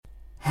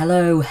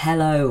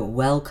Hello,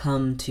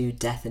 welcome to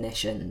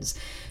Definitions,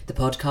 the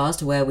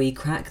podcast where we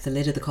crack the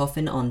lid of the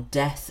coffin on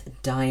death,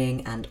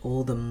 dying, and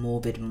all the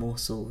morbid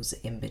morsels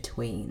in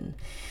between.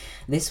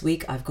 This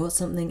week I've got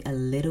something a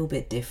little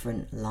bit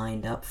different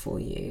lined up for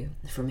you.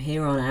 From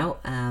here on out,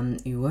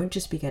 you won't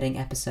just be getting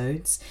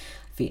episodes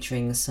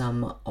featuring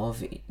some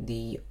of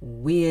the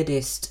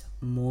weirdest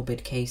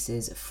morbid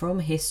cases from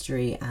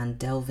history and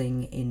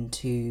delving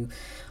into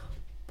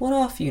what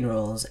are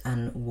funerals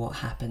and what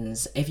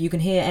happens. If you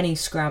can hear any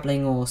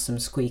scrabbling or some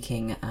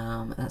squeaking,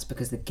 that's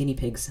because the guinea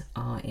pigs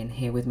are in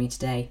here with me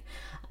today.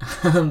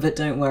 But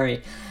don't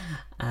worry,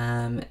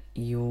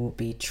 you'll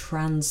be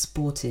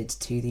transported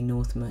to the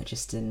North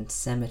Merchiston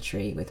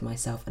Cemetery with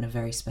myself and a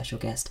very special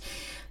guest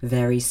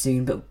very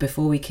soon. But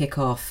before we kick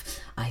off,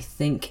 I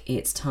think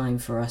it's time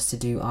for us to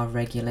do our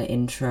regular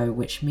intro,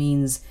 which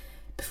means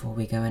before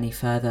we go any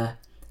further,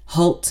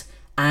 halt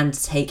and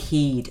take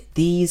heed.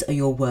 These are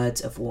your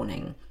words of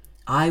warning.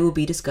 I will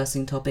be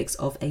discussing topics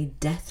of a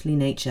deathly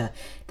nature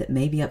that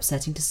may be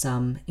upsetting to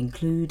some,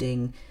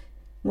 including,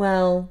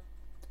 well,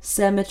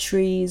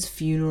 cemeteries,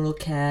 funeral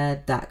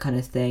care, that kind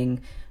of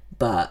thing.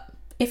 But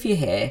if you're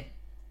here,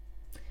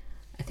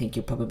 I think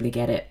you'll probably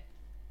get it.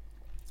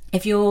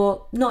 If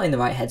you're not in the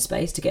right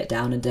headspace to get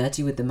down and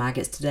dirty with the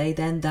maggots today,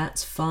 then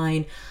that's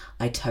fine.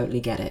 I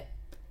totally get it.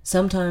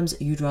 Sometimes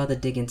you'd rather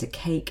dig into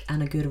cake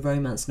and a good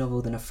romance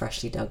novel than a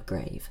freshly dug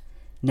grave.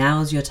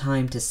 Now's your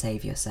time to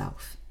save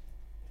yourself.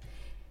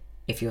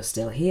 If you're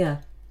still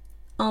here,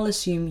 I'll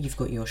assume you've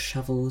got your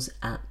shovels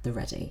at the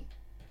ready.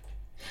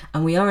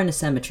 And we are in a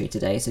cemetery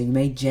today, so you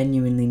may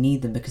genuinely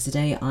need them, because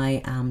today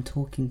I am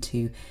talking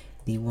to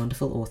the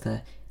wonderful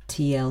author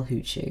T.L.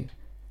 Huchu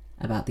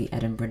about the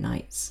Edinburgh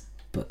Nights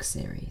book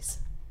series.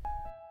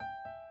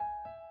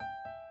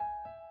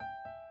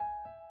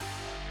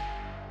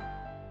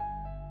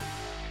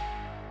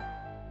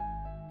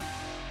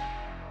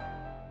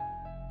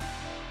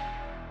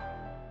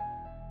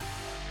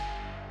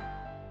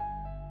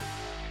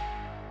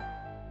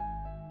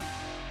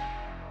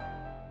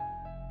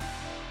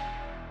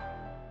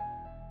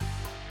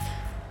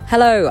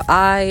 Hello,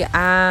 I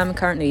am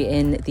currently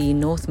in the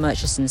North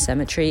Merchiston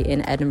Cemetery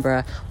in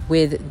Edinburgh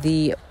with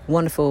the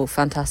wonderful,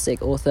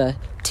 fantastic author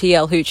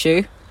T.L.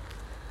 Huchu.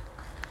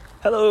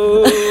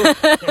 Hello,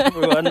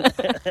 everyone.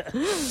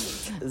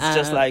 It's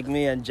just like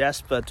me and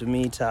Jasper to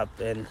meet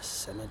up in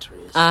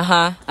cemeteries. Well,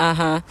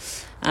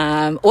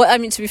 I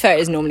mean, to be fair, it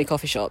is normally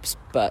coffee shops,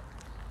 but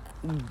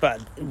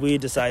we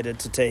decided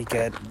to take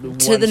it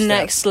to the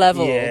next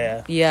level.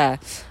 Yeah.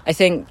 I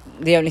think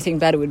the only thing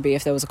better would be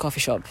if there was a coffee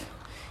shop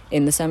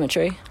in the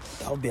cemetery.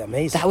 That would be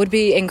amazing. That would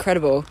be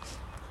incredible.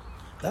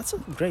 That's a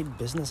great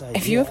business idea.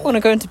 If you ever want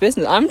to go into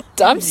business,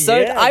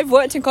 I've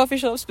worked in coffee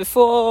shops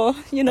before,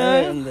 you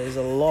know. And there's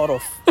a lot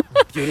of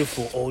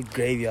beautiful old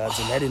graveyards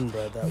in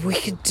Edinburgh. We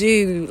could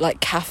do like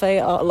cafe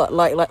art,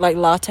 like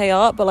latte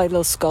art, but like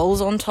little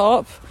skulls on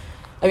top.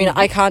 I mean,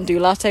 I can't do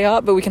latte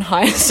art, but we can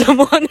hire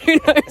someone who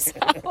knows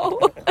how.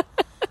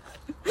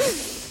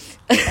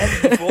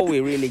 And before we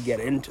really get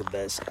into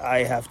this, I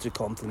have to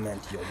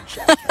compliment your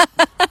jacket.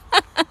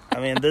 I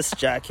mean, this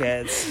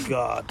jacket's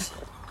got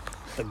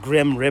the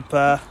Grim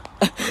Reaper,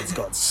 it's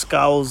got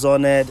skulls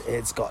on it,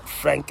 it's got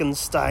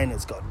Frankenstein,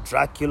 it's got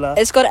Dracula.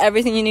 It's got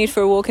everything you need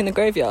for a walk in the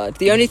graveyard.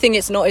 The only thing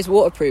it's not is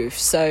waterproof.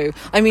 So,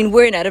 I mean,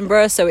 we're in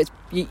Edinburgh, so it's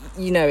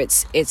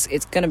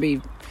going to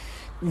be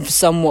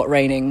somewhat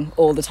raining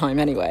all the time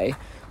anyway.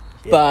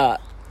 Yeah.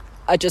 But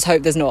I just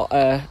hope there's not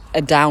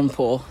a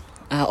downpour.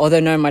 Although,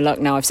 knowing my luck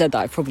now, I've said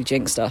that, I've probably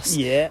jinxed us.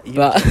 Yeah.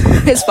 But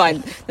it's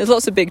fine. There's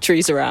lots of big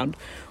trees around.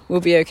 We'll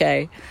be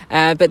okay.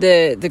 But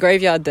the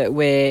graveyard that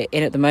we're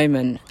in at the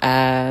moment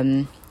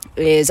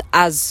is,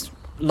 as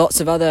lots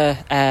of other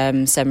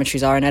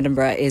cemeteries are in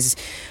Edinburgh, is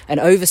an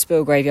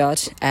overspill graveyard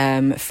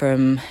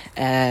from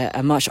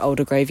a much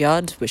older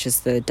graveyard, which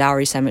is the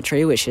Dowry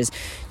Cemetery, which is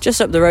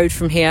just up the road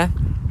from here,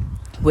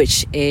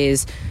 which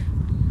is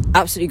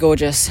absolutely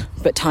gorgeous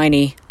but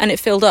tiny, and it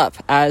filled up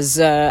as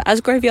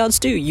graveyards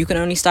do. You can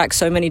only stack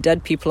so many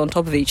dead people on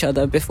top of each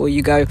other before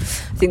you go, I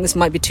think this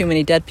might be too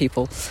many dead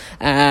people,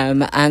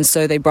 and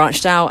so they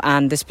branched out,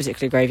 and this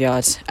particular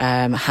graveyard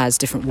has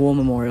different war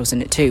memorials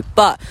in it too.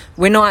 But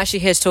we're not actually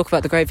here to talk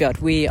about the graveyard.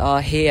 We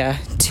are here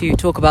to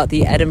talk about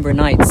the Edinburgh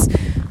Nights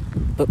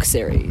book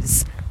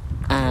series,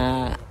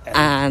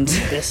 and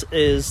this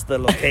is the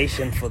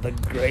location for the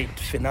great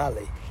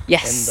finale.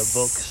 Yes. In the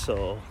book,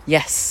 so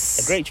yes,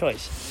 a great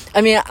choice.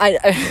 I mean,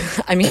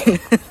 I mean,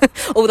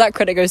 all that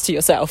credit goes to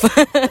yourself.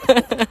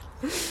 But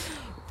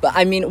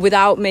I mean,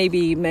 without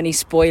maybe many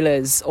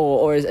spoilers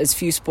or as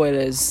few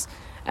spoilers,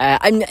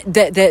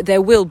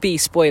 there will be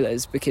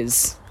spoilers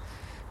because,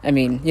 I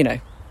mean, you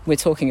know, we're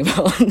talking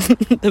about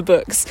the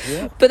books,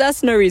 yeah. But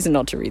that's no reason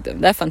not to read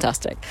them. They're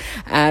fantastic.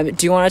 Do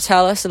you want to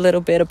tell us a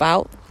little bit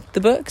about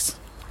the books?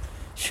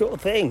 Sure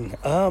thing.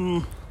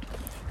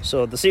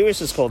 So the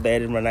series is called the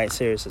Edinburgh Nights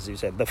series, as you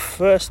said. The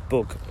first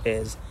book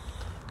is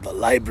The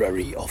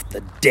Library of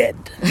the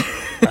Dead.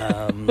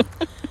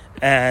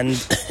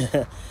 And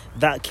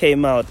That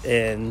came out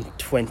in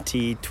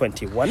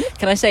 2021.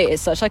 Can I say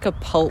it's such like a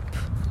pulp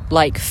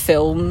like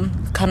film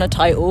kind of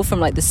title from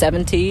like the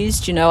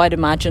 70s? Do you know, I'd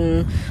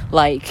imagine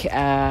like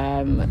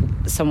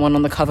someone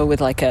on the cover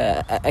with like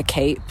a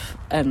cape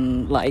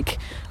and like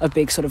a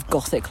big sort of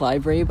gothic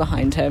library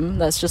behind him.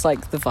 That's just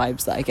like the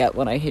vibes that I get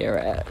when I hear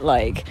it.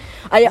 Like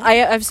I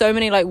have so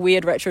many like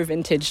weird retro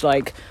vintage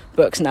like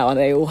books now, and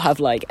they all have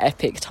like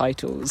epic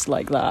titles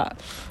like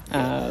that.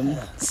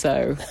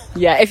 So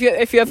yeah, if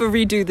you ever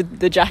redo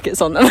the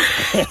jackets on them,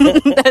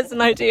 there's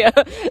an idea.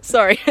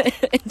 Sorry,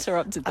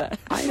 interrupted there.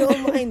 I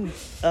don't mind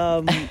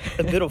a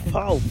bit of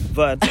pulp,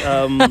 but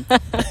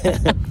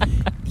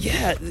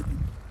yeah,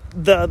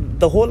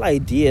 the whole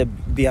idea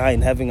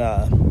behind having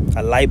a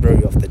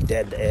library of the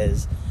dead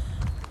is,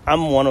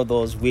 I'm one of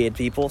those weird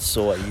people,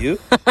 so are you,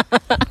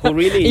 who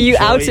really Are you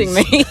outing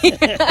me?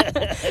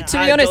 To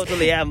be honest,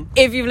 totally am.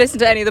 If you've listened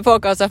to any of the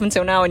podcasts up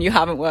until now and you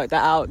haven't worked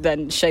that out,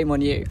 then shame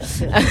on you.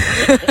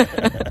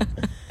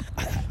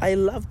 I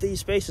love these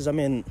spaces. I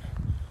mean,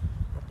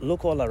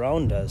 look all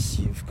around us.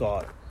 You've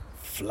got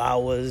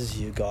flowers,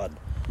 you've got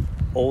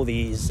all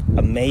these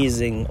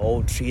amazing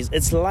old trees.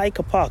 It's like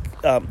a park.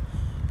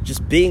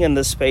 Just being in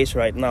this space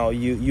right now,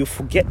 you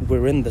forget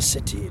we're in the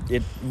city.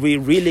 We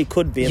really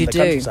could be in the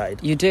countryside.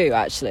 You do,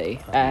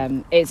 actually.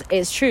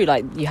 It's true.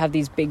 Like, you have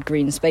these big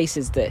green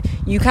spaces that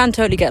you can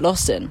totally get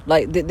lost in.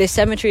 Like, this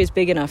cemetery is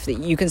big enough that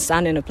you can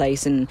stand in a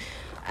place and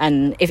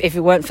if it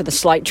weren't for the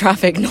slight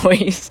traffic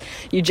noise,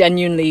 you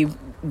genuinely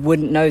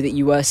wouldn't know that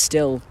you were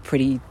still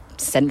pretty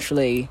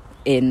centrally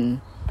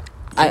in,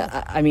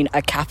 I mean,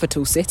 a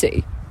capital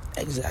city.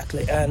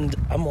 Exactly. And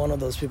I'm one of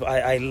those people.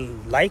 I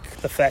like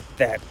the fact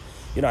that,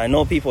 you know, I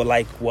know people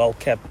like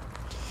well-kept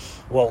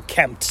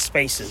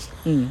spaces,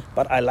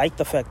 but I like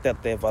the fact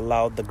that they've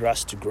allowed the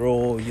grass to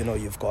grow. You know,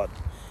 you've got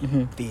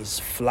these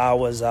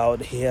flowers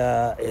out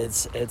here.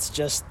 It's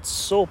just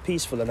so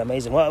peaceful and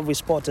amazing. Well, we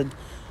spotted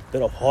a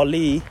bit of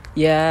holly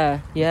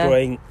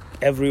growing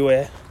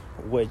everywhere,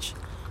 which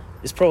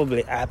is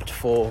probably apt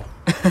for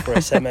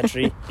a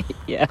cemetery.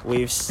 Yeah.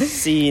 We've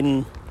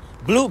seen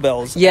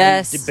bluebells.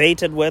 Yes. And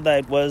debated whether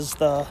it was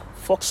the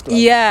foxglove.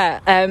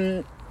 Yeah.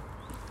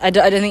 I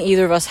don't think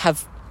either of us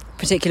have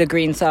particular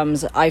green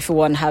thumbs. I, for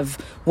one, have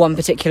one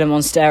particular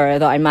monstera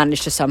that I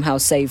managed to somehow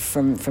save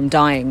from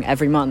dying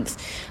every month.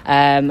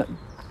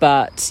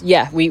 But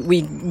yeah, we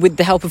with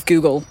the help of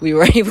Google, we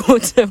were able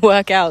to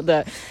work out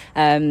that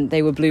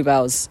they were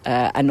bluebells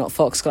and not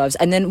foxgloves.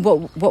 And then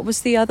what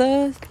was the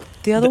other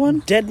one?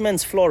 Dead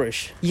Man's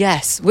Flourish.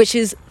 Yes, which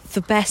is the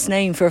best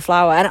name for a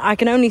flower. And I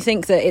can only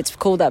think that it's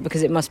called that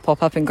because it must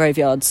pop up in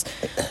graveyards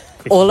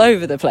all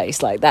over the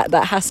place. Like that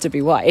has to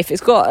be why. If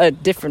it's got a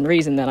different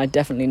reason, then I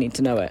definitely need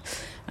to know it.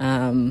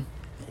 Yeah,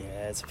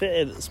 it's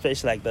a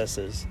space like this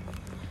is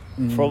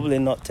probably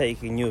not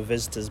taking new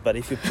visitors, but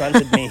if you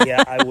planted me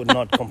here, I would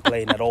not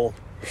complain at all.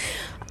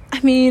 I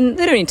mean,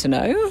 they don't need to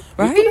know,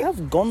 right? You could have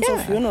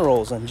gonzo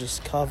funerals and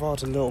just carve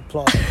out a little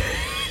plot.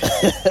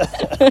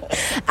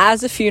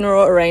 As a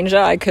funeral arranger,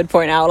 I could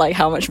point out like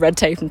how much red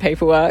tape and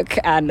paperwork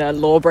and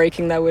law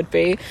breaking there would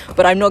be,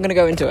 but I'm not going to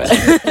go into it.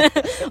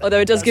 Although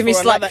it does give me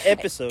slight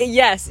episode.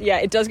 Yes, yeah,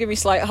 it does give me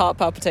slight heart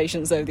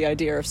palpitations though, the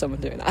idea of someone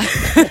doing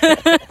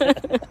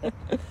that.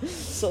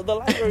 So the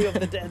Library of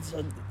the Dead,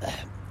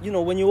 you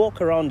know, when you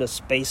walk around a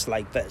space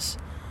like this,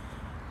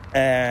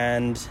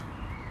 and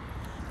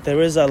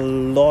there is a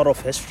lot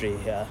of history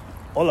here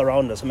all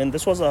around us. I mean,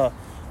 this was a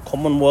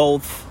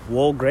Commonwealth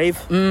war grave.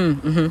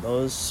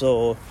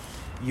 So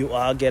you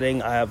are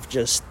getting, I have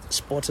just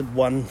spotted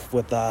one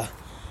with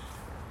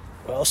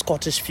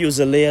Scottish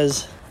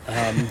Fusiliers.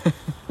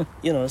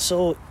 You know,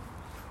 so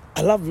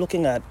I love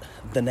looking at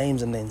the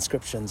names and the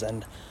inscriptions,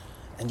 and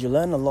you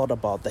learn a lot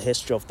about the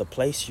history of the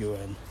place you're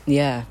in.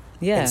 Yeah.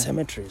 In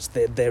cemeteries,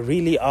 they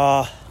really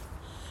are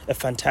a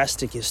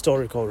fantastic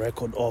historical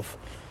record of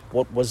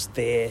what was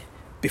there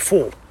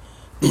before.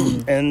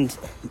 And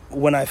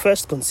when I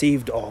first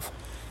conceived of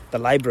the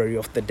Library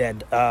of the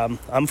Dead,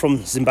 I'm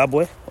from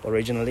Zimbabwe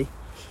originally,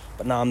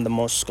 but now I'm the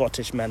most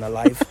Scottish man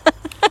alive.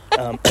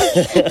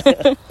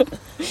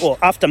 Well,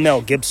 after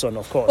Mel Gibson,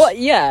 of course. Well,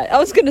 yeah, I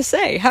was going to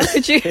say, how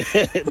could you?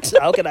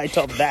 How can I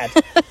top that?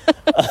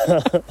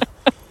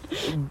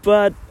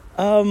 But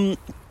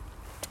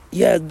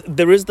yeah,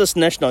 there is this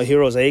National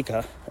Heroes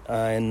Acre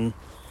in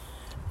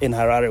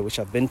Harare, which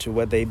I've been to,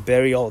 where they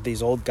bury all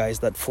these old guys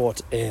that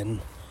fought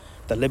in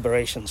the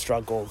liberation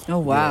struggle. Oh,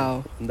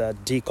 wow. The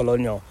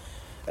decolonial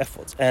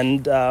efforts.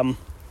 And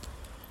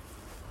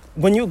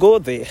when you go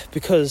there,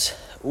 because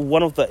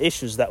one of the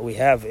issues that we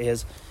have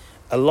is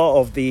a lot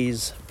of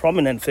these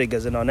prominent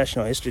figures in our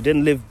national history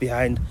didn't live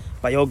behind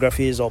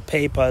biographies or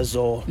papers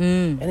or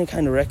any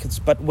kind of records.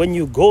 But when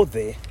you go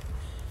there,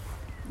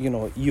 you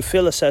know, you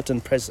feel a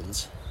certain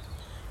presence,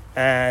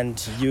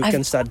 and you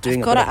can start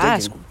doing a bit of digging. I've got to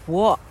ask,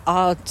 what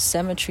are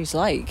cemeteries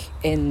like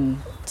in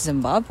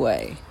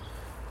Zimbabwe?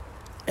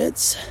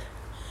 It's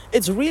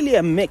really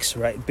a mix,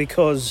 right?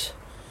 Because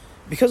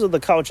of the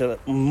culture,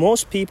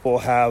 most people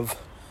have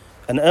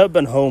an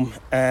urban home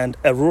and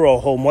a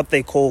rural home, what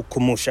they call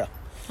kumusha.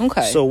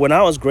 Okay. So when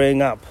I was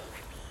growing up,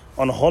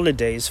 on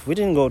holidays, we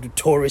didn't go to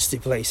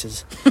touristy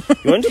places.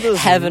 You went to this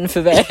Heaven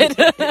forbid.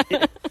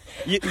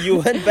 you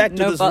went back to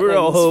No this Butlins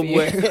rural home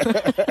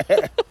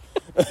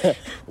for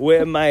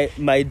where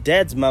my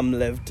dad's mum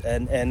lived,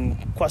 and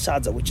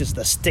Kwasadza, which is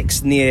the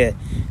sticks near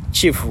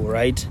Chifu,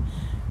 right?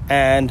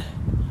 And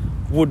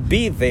would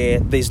be there.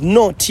 There's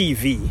no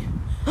TV.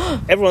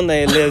 Everyone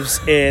there lives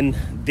in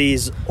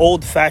these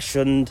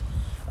old-fashioned,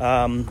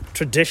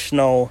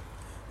 traditional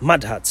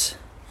mud huts.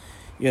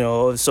 You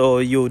know, so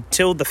you'd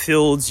till the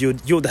fields,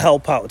 you'd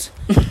help out.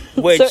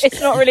 Which, So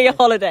it's not really a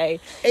holiday.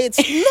 it's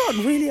not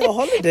really a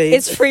holiday.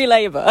 It's free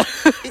labour.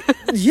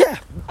 Yeah,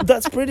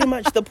 that's pretty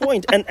much the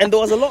point. And there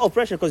was a lot of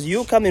pressure because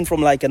you come in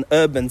from like an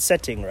urban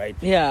setting, right?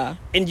 Yeah.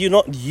 And you're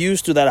not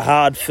used to that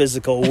hard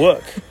physical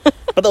work.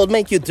 But that would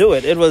make you do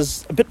it. It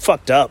was a bit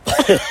fucked up.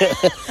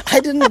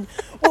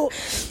 Well,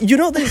 you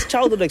know these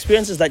childhood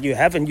experiences that you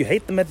have and you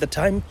hate them at the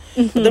time.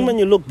 But then when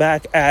you look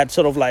back at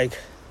sort of like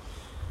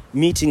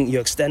meeting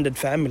your extended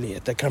family,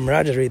 the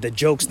camaraderie, the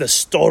jokes, the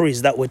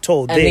stories that were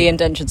told. And the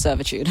indentured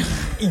servitude.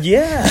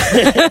 Yeah.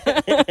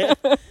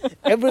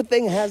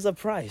 Everything has a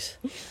price.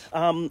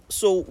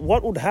 So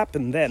what would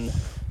happen then,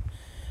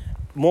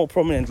 more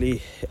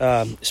prominently,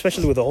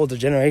 especially with the older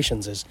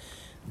generations, is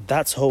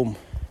that's home.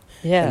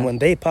 Yeah. And when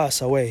they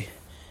pass away,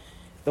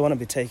 they want to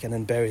be taken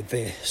and buried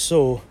there.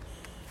 So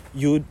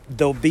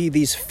there'll be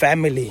these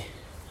family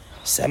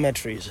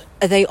cemeteries.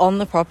 Are they on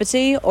the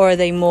property, or are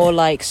they more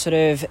like sort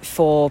of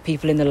for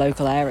people in the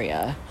local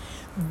area?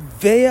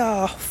 They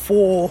are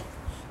for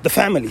the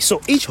family. So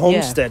each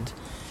homestead,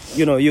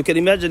 you know, you can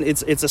imagine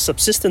it's a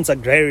subsistence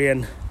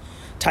agrarian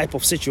type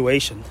of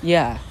situation.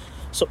 Yeah.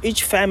 So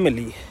each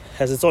family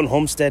has its own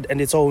homestead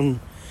and its own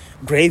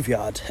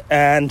graveyard.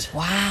 And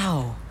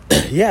Wow.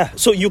 yeah,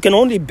 so you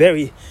only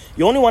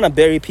want to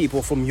bury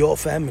people from your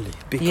family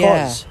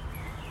because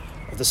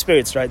of the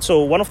spirits, right?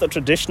 So one of the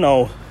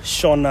traditional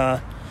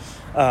Shona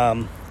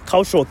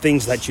cultural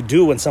things that you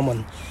do when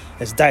someone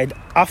has died,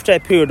 after a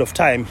period of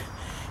time,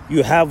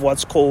 you have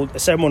what's called a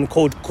ceremony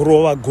called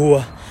Kurowa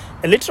Gua.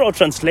 A literal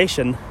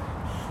translation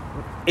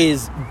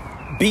is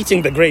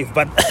beating the grave,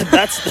 but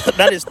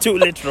that is too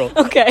literal.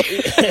 Okay.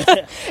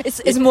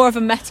 It's more of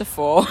a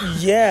metaphor.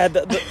 Yeah,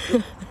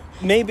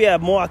 maybe a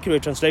more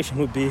accurate translation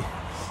would be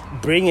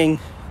bringing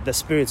the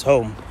spirits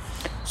home.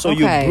 So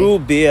you brew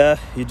beer,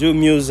 you do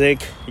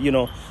music, you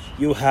know,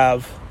 you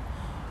have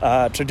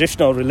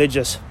traditional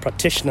religious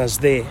practitioners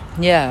there.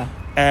 Yeah.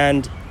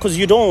 And because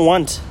you don't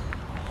want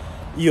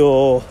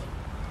your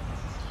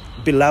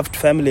beloved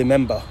family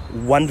member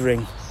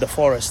wandering the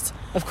forest.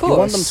 Of course. You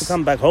want them to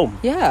come back home.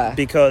 Yeah.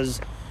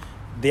 Because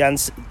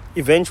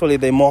eventually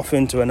they morph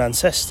into an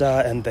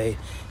ancestor and they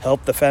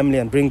help the family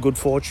and bring good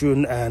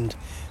fortune, and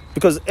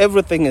because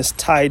everything is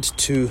tied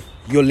to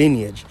your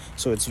lineage.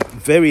 So it's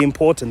very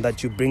important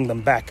that you bring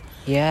them back.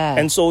 Yeah.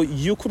 And so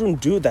you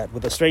couldn't do that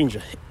with a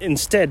stranger.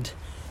 Instead,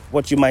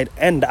 what you might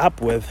end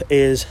up with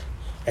is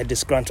a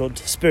disgruntled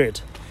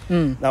spirit.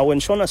 Now, when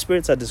Shona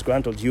spirits are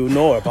disgruntled, you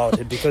know about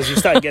it because you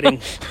start getting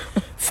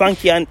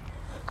funky and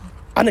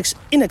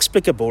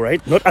inexplicable,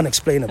 right? Not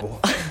unexplainable.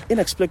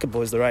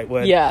 Inexplicable is the right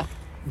word. Yeah.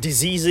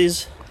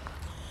 Diseases,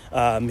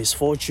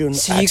 misfortune,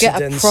 So you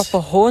accidents. get a proper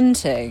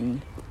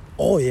haunting.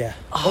 Oh yeah.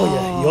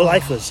 Your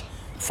life is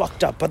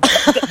fucked up. But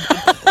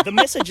the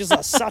messages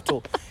are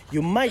subtle.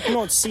 You might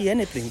not see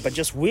anything, but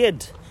just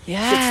weird shit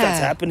that's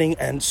happening,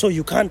 and so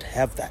you can't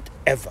have that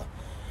ever.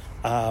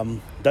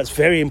 That's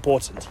very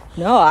important.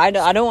 No, I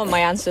don't want my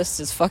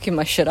ancestors fucking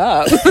my shit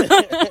up.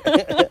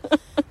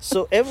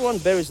 So everyone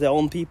buries their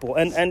own people,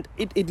 and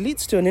it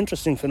leads to an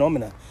interesting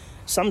phenomena.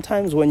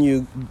 Sometimes when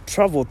you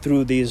travel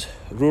through these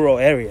rural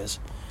areas,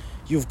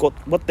 you've got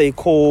what they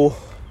call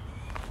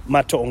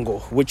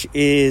matongo, which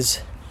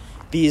is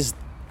these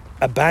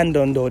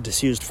abandoned or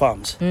disused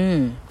farms.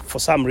 For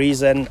some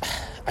reason,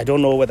 I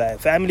don't know whether a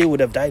family would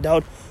have died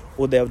out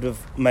or they would have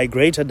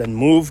migrated and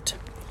moved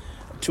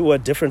to a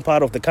different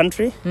part of the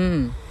country.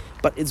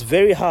 But it's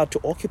very hard to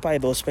occupy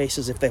those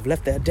spaces if they've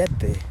left their dead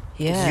there.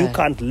 Yeah. You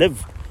can't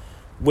live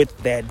with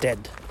their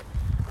dead.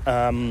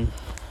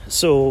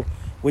 So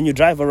when you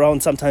drive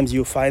around, sometimes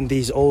you find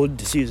these old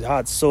disused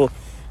huts. So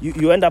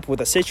you end up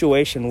with a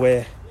situation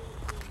where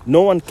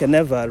no one can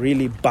ever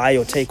really buy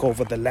or take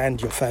over the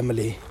land your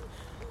family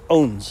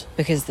owns.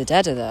 Because the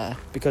dead are there.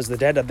 Because the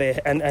dead are there.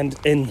 And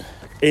in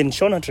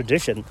Shona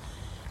tradition,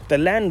 the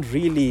land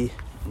really,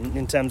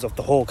 in terms of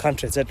the whole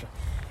country, etc.,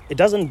 it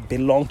doesn't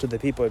belong to the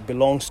people, it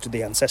belongs to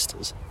the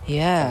ancestors.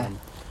 Yeah.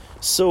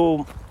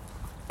 So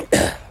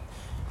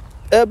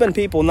urban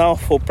people now,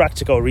 for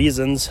practical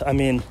reasons, I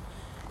mean,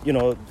 you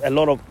know, a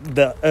lot of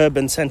the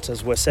urban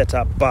centers were set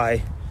up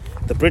by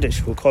the British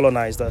who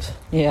colonized us.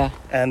 Yeah.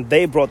 And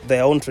they brought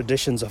their own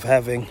traditions of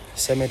having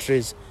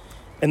cemeteries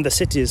in the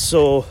cities.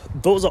 So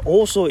those are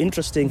also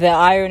interesting. The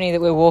irony that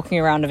we're walking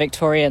around a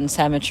Victorian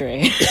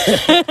cemetery.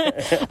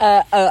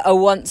 A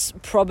once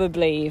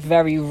probably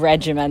very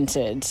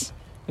regimented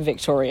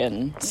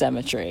Victorian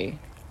cemetery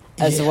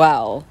as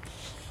well.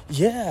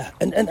 Yeah.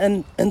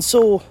 And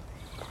so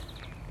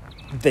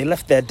they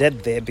left their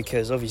dead there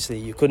because obviously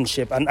you couldn't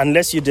ship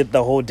unless you did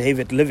the whole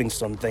David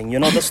Livingstone thing. You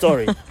know the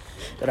story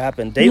that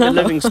happened. David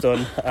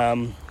Livingstone,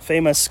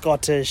 famous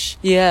Scottish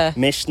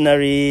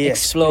missionary,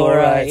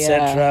 explorer,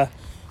 etc.,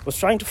 was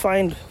trying to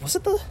find,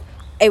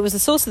 it was the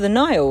source of the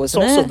Nile,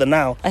 wasn't it? Source of the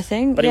Nile, I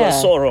think. But he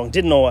was so wrong.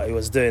 Didn't know what he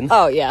was doing.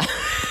 Oh yeah.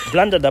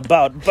 Blundered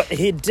about, but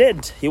he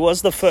did. He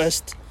was the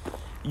first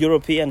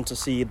European to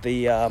see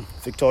the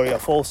Victoria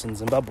Falls in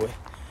Zimbabwe,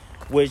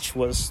 which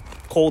was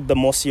called the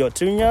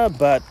Mosi-oa-Tunya,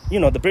 but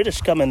the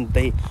British come and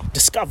they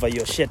discover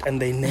your shit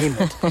and they name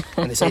it.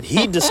 And they said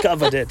he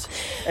discovered it.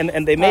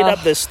 And they made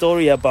up this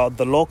story about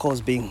the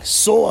locals being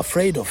so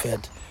afraid of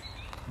it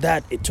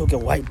that it took a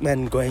white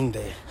man going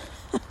there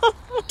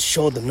to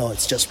show them, no,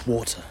 it's just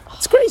water.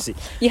 It's crazy.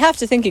 You have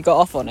to think he got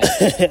off on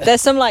it.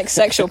 There's some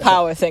sexual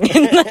power thing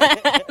in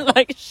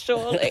there,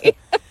 surely.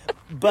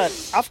 But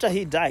after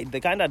he died, they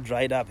kind of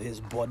dried up his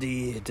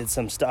body, did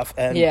some stuff,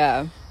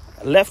 and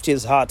left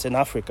his heart in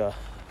Africa.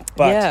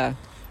 But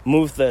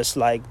moved this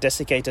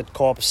desiccated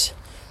corpse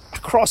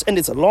across, and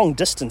it's a long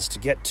distance to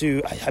get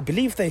to. I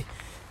believe they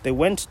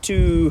went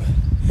to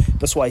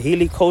the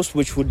Swahili coast,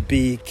 which would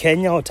be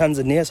Kenya or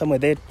Tanzania, somewhere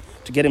there,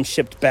 to get him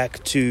shipped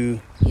back to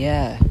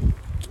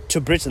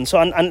Britain. So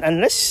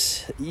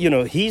unless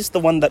he's the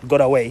one that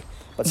got away,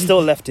 but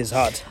still left his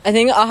heart. I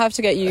think I'll have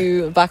to get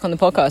you back on the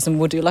podcast, and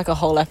we'll do a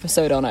whole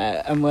episode on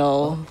it, and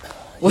we'll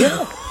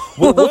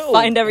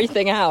find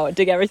everything out,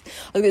 dig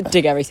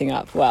everything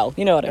up. Well,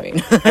 you know what I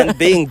mean. And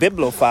being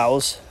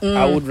bibliophiles,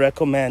 I would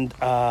recommend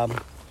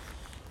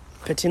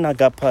Petina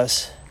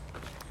Gapa's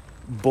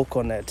book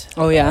on it.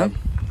 Oh yeah,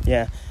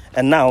 yeah.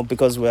 And now,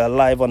 because we're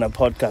live on a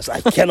podcast, I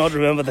cannot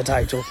remember the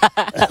title.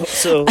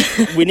 So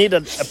we need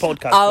a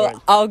podcast for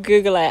it. I'll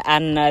Google it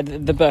and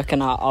the book,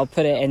 and I'll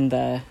put it in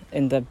the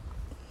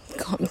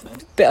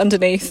bit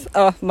underneath.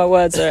 Oh, my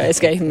words are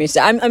escaping me.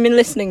 I'm in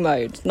listening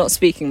mode, not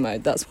speaking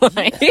mode. That's why.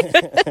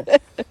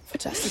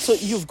 Fantastic. So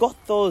you've got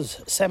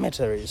those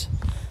cemeteries,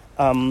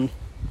 in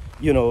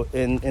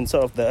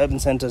sort of the urban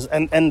centers,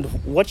 and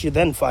what you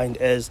then find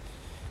is,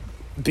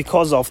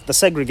 because of the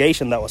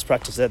segregation that was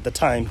practiced at the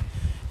time,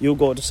 you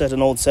go to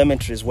certain old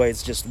cemeteries where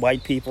it's just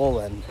white people,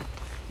 and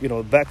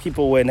black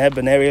people were in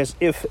urban areas.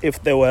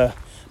 If there were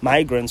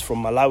migrants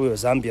from Malawi or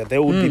Zambia, they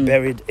would be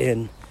buried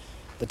in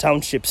the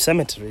township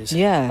cemeteries.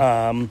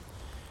 Yeah.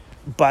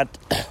 But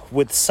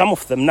with some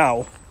of them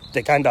now,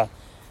 they kind of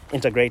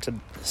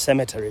integrated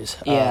cemeteries.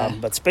 Yeah.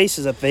 But space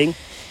is a thing.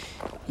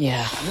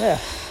 Yeah. Yeah.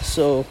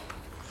 So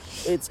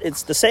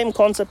it's the same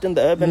concept in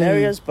the urban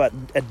areas, but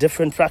a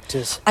different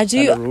practice. I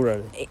do.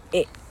 Rural.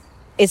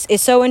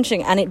 It's so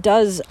interesting, and it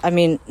does. I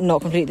mean,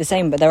 not completely the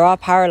same, but there are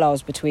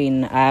parallels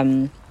between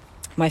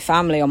my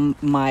family on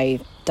my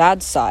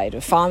dad's side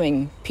of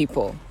farming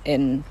people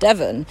in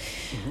Devon,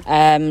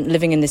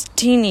 living in this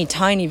teeny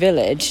tiny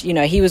village.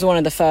 He was one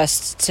of the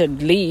first to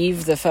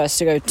leave, the first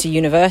to go to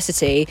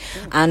university,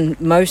 and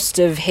most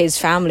of his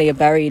family are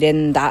buried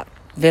in that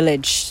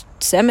village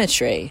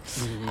cemetery.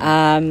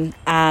 And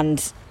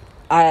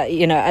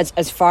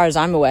as far as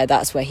I'm aware,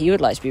 that's where he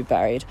would like to be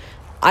buried.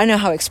 I know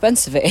how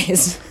expensive it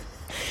is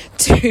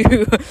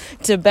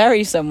to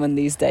bury someone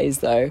these days,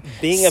 though.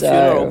 Being a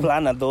funeral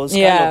planner, those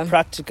kind of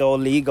practical,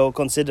 legal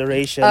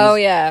considerations. Oh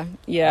yeah.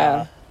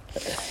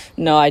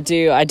 No, I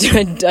do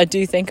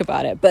think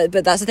about it. But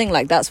that's the thing.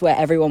 That's where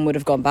everyone would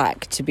have gone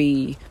back to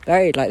be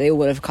buried. They all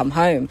would have come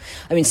home.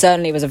 I mean,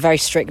 certainly it was a very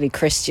strictly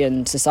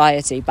Christian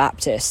society,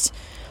 Baptist,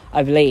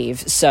 I believe.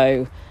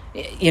 So,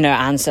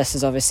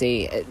 ancestors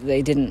obviously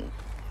they didn't.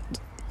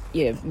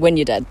 When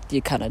you're dead,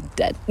 you're kind of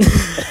dead.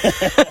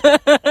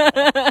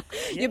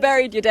 You're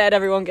buried, you're dead,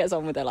 everyone gets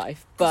on with their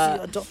life. But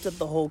you adopted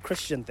the whole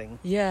Christian thing.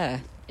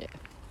 Yeah.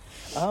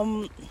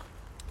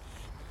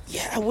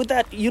 With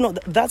that,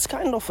 that's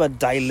kind of a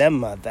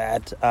dilemma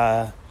that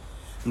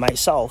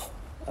myself,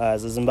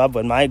 as a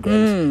Zimbabwean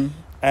migrant,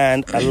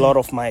 and a lot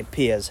of my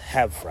peers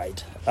have,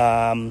 right?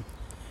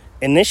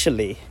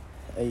 Initially,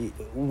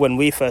 when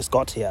we first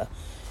got here,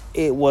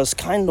 it was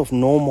kind of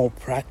normal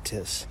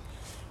practice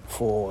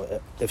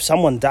for if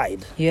someone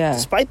died,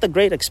 despite the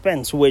great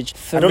expense, which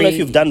I don't know if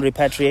you've done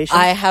repatriation.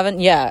 I haven't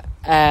yet.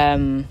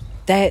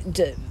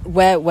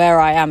 Where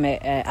I am,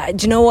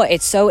 do you know what?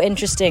 It's so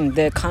interesting.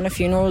 The kind of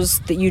funerals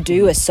that you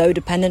do are so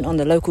dependent on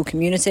the local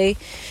community.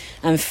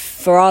 And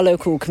for our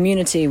local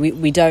community,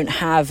 we don't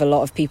have a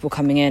lot of people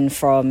coming in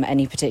from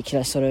any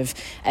particular sort of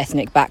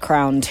ethnic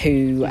background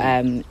who,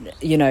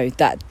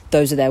 that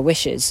those are their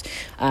wishes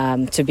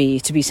to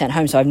be sent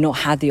home. So I've not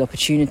had the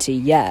opportunity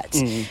yet.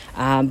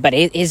 But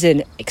it is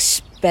an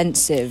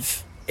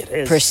expensive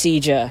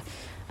procedure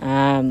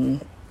to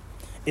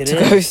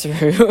go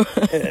through.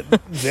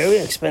 Very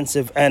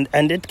expensive, and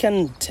it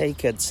can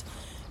take its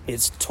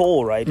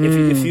toll, right?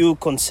 If you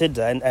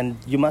consider, and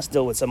you must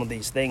deal with some of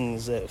these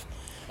things.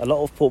 A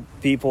lot of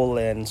people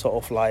in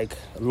sort of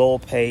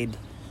low-paid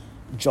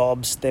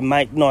jobs, they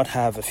might not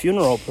have a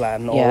funeral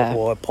plan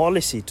or a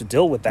policy to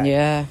deal with that.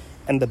 Yeah.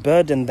 And the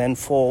burden then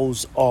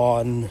falls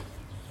on,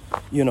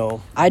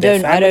 I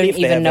don't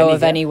even know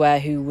of anywhere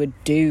who would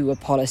do a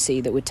policy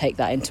that would take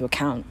that into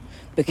account.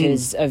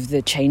 because of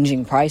the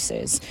changing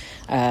prices,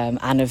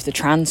 and of the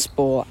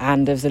transport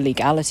and of the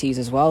legalities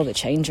as well that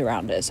change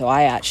around it. So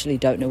I actually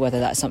don't know whether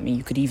that's something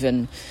you could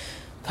even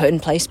put in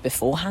place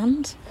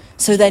beforehand.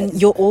 So then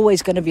you're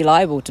always going to be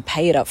liable to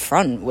pay it up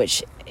front,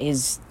 which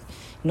is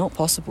not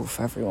possible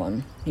for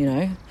everyone, you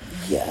know?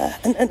 Yeah,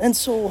 and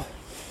so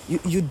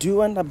you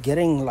do end up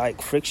getting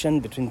like friction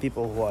between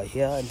people who are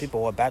here and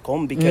people who are back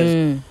home,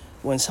 because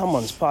when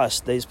someone's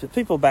passed, there's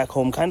people back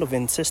home kind of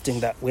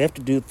insisting that we have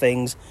to do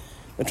things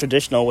the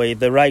traditional way,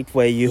 the right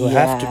way. You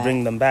have to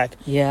bring them back.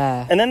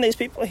 Yeah. And then there's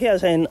people here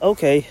saying,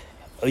 okay,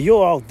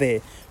 you're out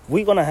there,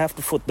 we're gonna have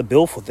to foot the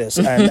bill for this,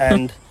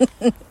 and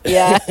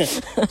Yeah.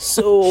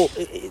 so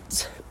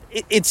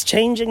it's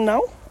changing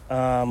now.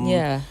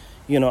 Yeah.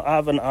 You know, I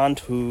have an aunt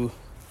who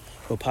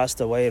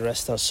passed away,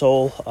 rest her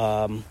soul,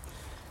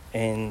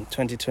 in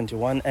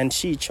 2021, and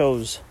she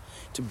chose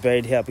to be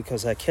buried here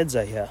because her kids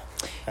are here.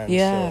 And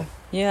Yeah. so,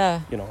 Yeah.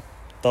 you know,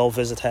 they'll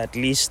visit her, at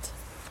least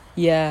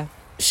Yeah.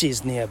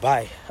 she's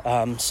nearby.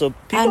 So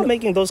people And are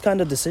making those kind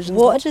of decisions.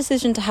 What a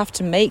decision to have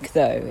to make,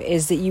 though,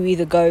 is that you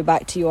either go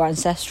back to your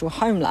ancestral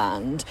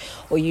homeland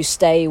or you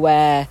stay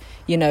where,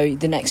 you know,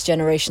 the next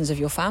generations of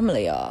your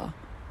family are.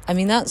 I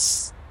mean,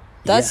 that's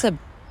a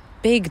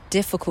big,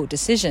 difficult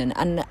decision,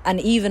 and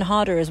even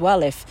harder as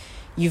well if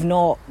you've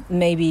not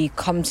maybe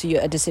come to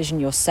a decision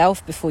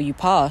yourself before you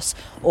pass,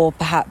 or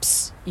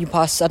perhaps you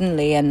pass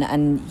suddenly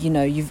and you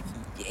know,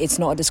 it's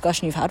not a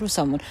discussion you've had with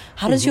someone.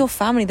 How does your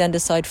family then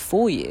decide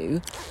for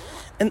you?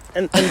 And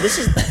this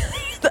is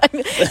I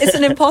mean, it's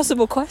an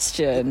impossible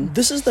question.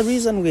 this is the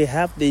reason we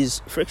have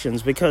these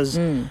frictions, because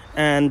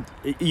and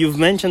you've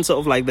mentioned sort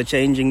of like the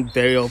changing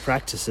burial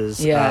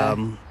practices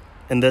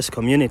in this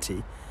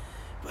community.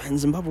 But in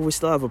Zimbabwe, we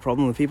still have a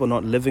problem with people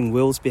not leaving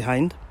wills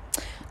behind.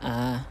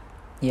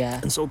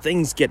 Yeah. And so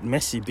things get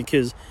messy,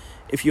 because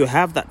if you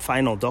have that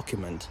final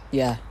document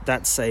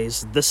that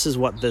says this is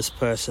what this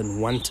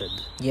person wanted,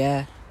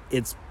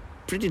 it's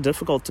pretty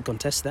difficult to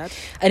contest that.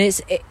 And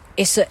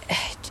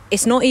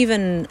it's not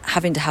even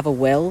having to have a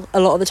will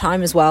a lot of the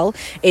time as well.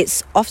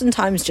 It's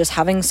oftentimes just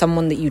having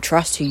someone that you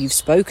trust, who you've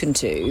spoken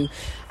to,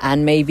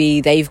 and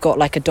maybe they've got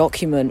like a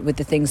document with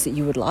the things that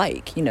you would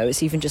like. You know,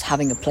 it's even just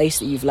having a place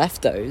that you've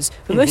left those.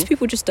 But most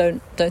people just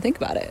don't think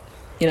about it.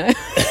 You know,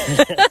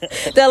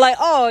 they're like,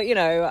 oh, you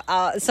know,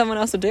 someone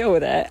else will deal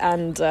with it.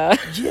 And to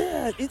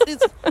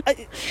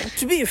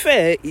be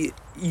fair,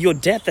 your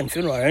death and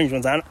funeral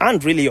arrangements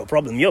aren't really your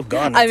problem. You're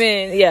gone. I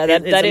mean, yeah,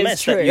 that it's a is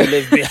mess true. that you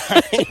leave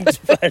behind.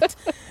 But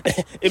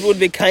it would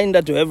be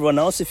kinder to everyone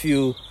else if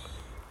you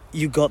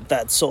got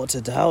that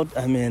sorted out.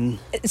 I mean,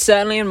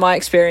 certainly in my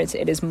experience,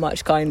 it is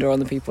much kinder on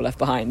the people left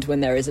behind when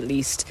there is at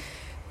least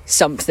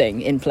something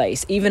in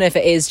place, even if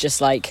it is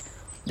just like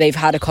they've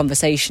had a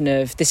conversation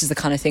of, this is the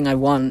kind of thing I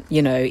want,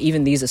 you know,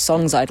 even these are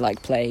songs I'd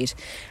like played,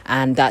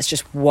 and that's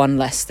just one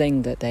less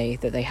thing that they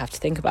have to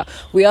think about.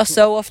 We are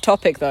so off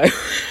topic though.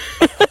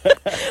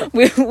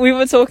 we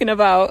were talking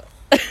about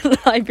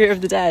Library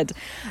of the Dead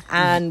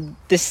and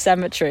this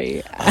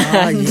cemetery.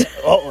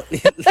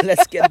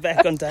 Let's get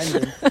back on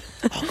tangent.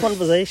 Our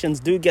conversations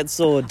do get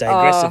so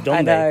digressive,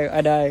 don't they?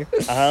 I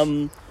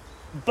know.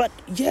 But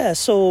yeah,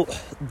 so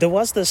there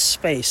was this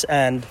space,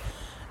 and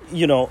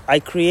you know, I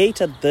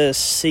created this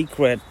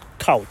secret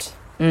cult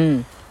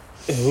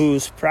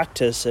whose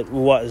practice it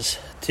was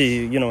to,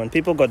 you know, when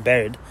people got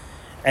buried,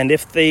 and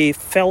if they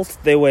felt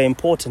they were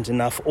important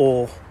enough,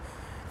 or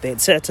they had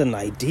certain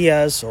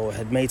ideas or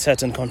had made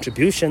certain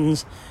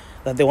contributions,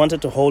 that they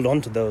wanted to hold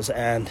on to those,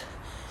 and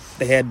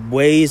they had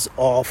ways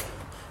of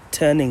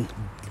turning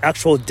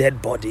actual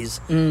dead bodies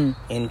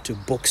into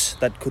books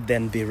that could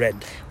then be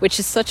read. Which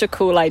is such a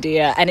cool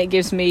idea, and it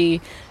gives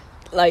me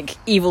like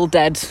Evil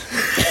Dead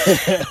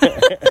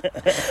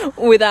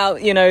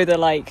without, you know, the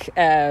like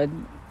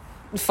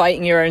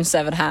fighting your own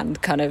severed hand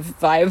kind of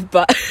vibe,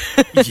 but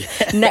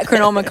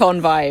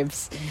Necronomicon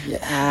vibes.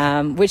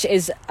 Which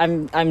is,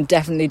 I'm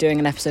definitely doing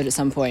an episode at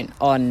some point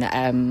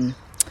on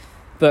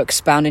books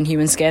bound in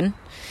human skin.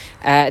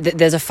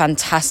 There's a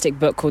fantastic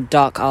book called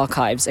Dark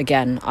Archives.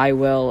 Again, I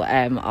will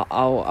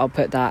I'll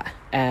put that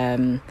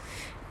in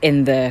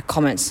the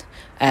comments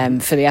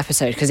for the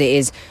episode, because it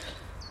is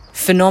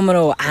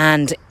phenomenal,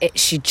 and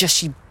she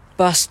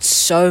busts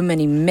so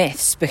many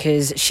myths,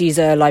 because she's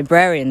a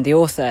librarian, the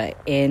author,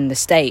 in the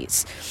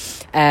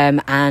States,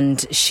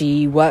 and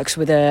she works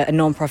with a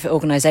non-profit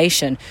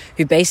organization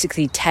who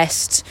basically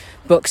tests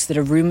books that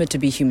are rumored to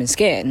be human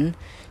skin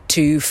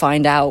to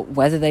find out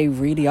whether they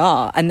really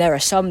are. And there are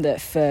some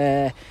that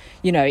for,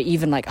 you know,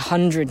 even like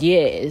 100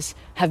 years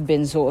have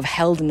been sort of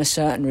held in a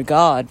certain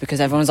regard, because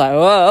everyone's like,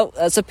 oh,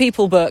 that's a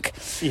people book.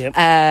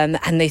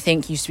 And they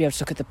think you used to be able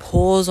to look at the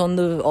pores on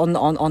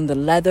the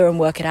leather and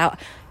work it out.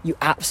 You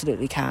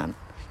absolutely can't.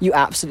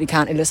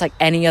 It looks like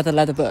any other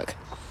leather book.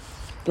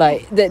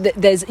 Like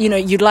there's, you know,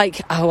 you'd like,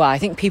 I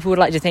think people would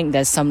like to think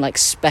there's some like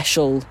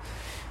special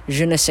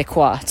je ne sais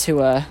quoi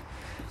to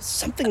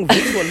something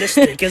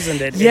ritualistic,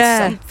 isn't it?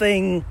 Yeah. It's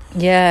something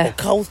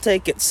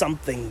occultic. It's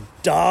something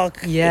dark.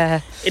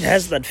 Yeah. It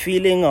has that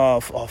feeling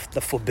of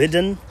the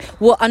forbidden.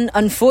 Well,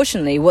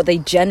 unfortunately, what they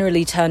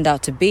generally turned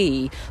out to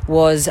be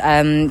was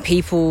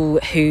people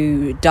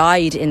who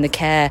died in the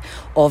care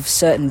of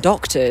certain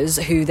doctors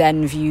who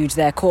then viewed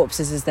their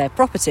corpses as their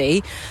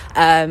property,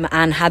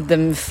 and had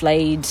them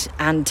flayed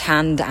and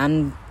tanned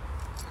and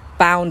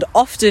bound,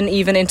 often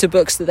even into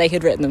books that they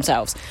had written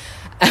themselves.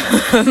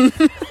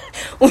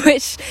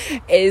 Which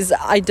is,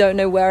 I don't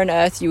know where on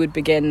earth you would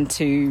begin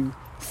to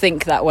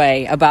think that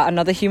way about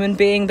another human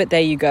being, but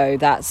there you go.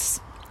 That's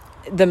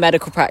the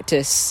medical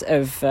practice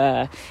of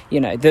the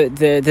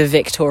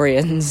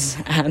Victorians.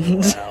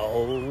 And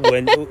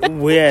when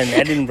we're in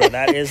Edinburgh,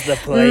 that is the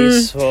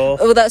place for...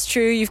 Well, that's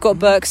true. You've got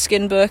Burke's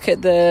Skin Book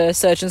at the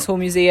Surgeons' Hall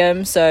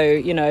Museum,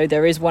 so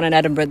there is one in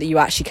Edinburgh that you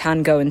actually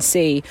can go and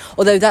see,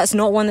 although that's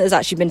not one that has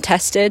actually been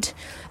tested.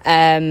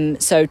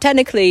 So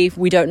technically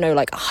we don't know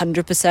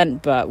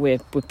 100%, but we're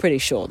pretty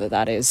sure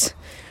that is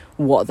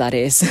what that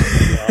is.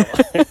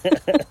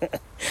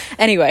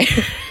 Anyway.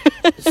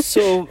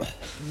 So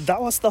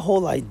that was the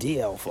whole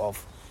idea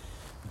of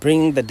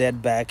bringing the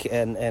dead back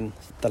and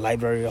the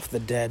Library of the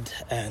Dead,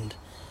 and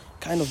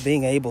kind of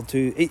being able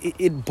to...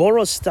 It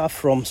borrows stuff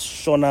from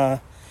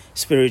Shona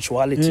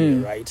spirituality,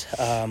 right?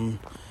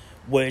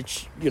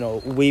 Which,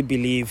 we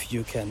believe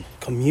you can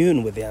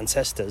commune with the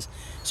ancestors.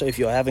 So if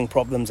you're having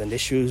problems and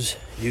issues,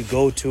 you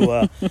go to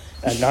a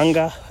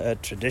Nanga, a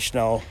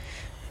traditional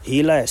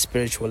healer, a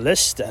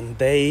spiritualist, and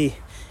they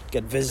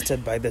get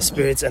visited by the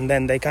spirits, and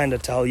then they kind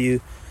of tell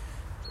you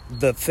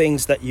the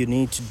things that you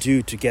need to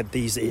do to get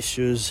these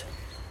issues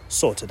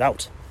sorted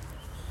out.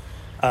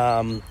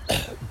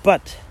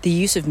 But the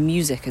use of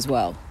music as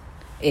well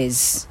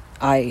is...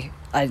 I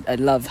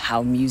love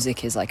how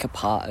music is a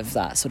part of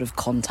that sort of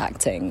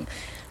contacting,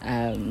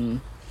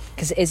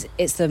 because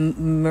it's the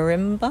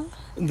marimba?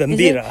 The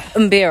mbira.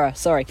 Mbira,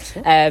 sorry.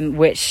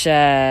 Which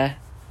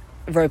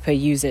Roper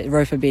uses,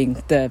 Roper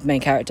being the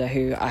main character,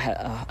 who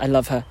I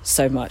love her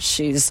so much.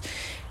 She's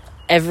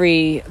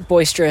every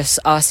boisterous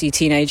RC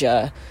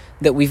teenager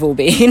that we've all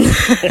been,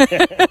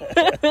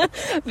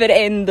 but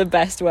in the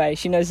best way.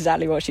 She knows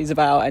exactly what she's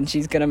about, and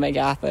she's gonna make it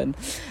happen.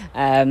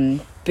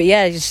 But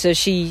yeah, so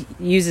she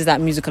uses that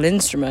musical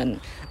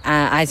instrument.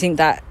 I think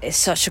that is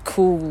such a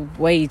cool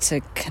way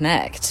to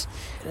connect.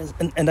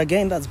 And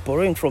again, that's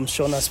borrowing from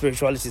Shona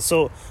spirituality.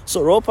 So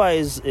Ropa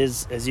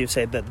is as you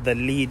said, the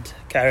lead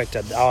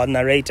character, our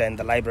narrator in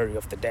the Library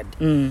of the Dead.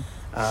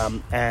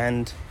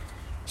 And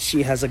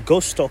she has a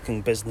ghost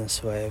stalking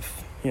business where,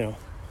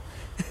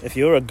 if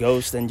you're a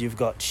ghost and you've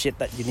got shit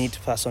that you need to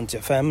pass on to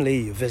your family,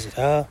 you visit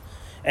her,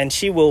 and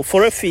she will,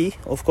 for a fee,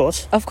 of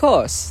course. Of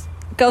course.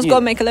 Girls got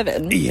to make a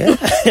living. Yeah.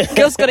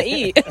 Girls got to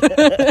eat.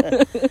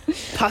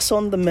 Pass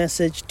on the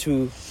message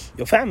to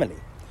your family.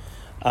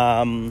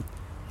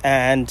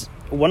 And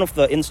one of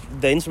the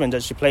instrument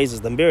that she plays is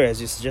the mbira, as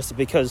you suggested,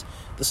 because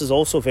this is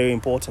also very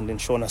important in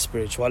Shona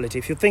spirituality.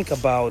 If you think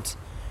about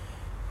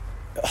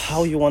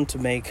how you want to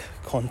make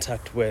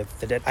contact with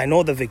the dead. I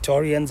know the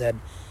Victorians had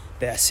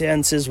their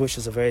seances, which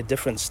is a very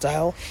different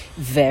style.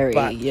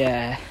 But,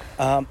 yeah.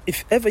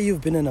 If ever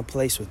you've been in a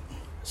place with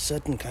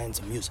certain kinds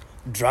of music,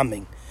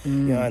 drumming,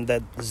 and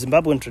the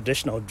Zimbabwean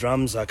traditional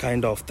drums are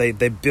kind of, they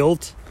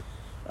built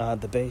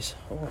the bass.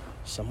 Oh,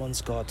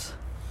 someone's got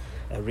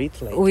a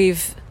wreath laid.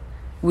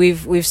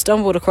 We've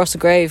stumbled across a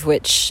grave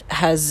which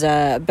has,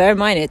 bear in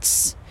mind,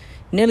 it's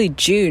nearly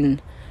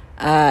June.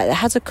 It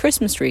has a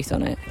Christmas wreath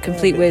on it,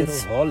 complete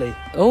with holly.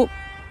 Oh,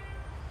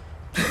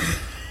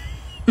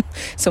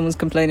 someone's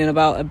complaining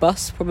about a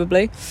bus,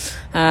 probably.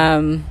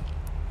 Yeah,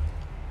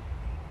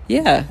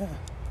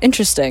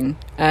 interesting.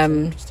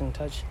 Interesting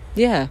touch.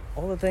 Yeah,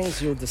 all the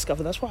things you'll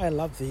discover. That's why I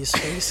love these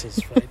spaces,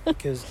 right?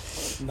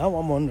 Because now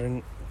I'm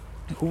wondering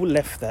who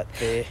left that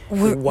there,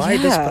 why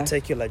this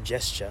particular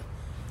gesture,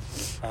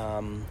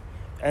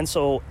 and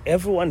so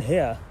everyone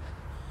here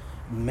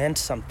meant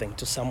something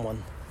to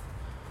someone.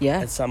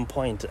 Yeah. At some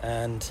point,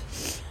 and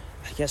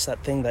I guess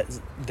that thing that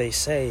they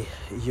say,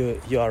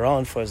 you're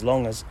around for as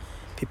long as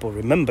people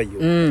remember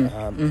you,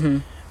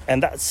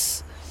 and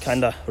that's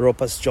kind of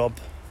Ropa's job,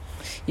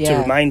 to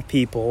remind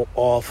people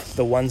of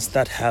the ones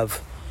that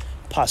have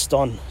passed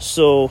on.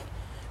 So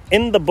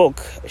in the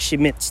book she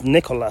meets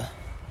Nicola,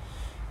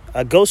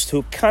 a ghost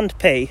who can't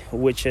pay,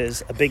 which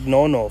is a big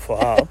no-no for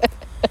her.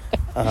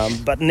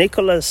 But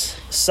Nicola's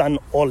son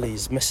Ollie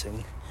is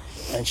missing,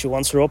 and she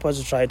wants Ropa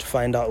to try to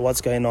find out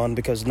what's going on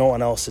because no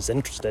one else is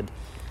interested.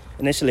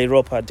 Initially,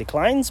 Ropa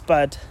declines,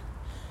 but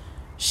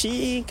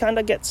she kind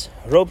of gets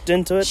roped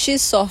into it.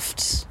 She's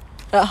soft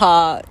at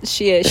heart.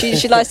 She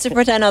likes to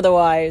pretend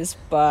otherwise,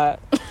 but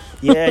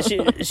yeah,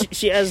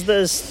 she has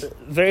this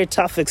very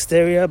tough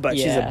exterior, but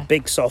she's a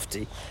big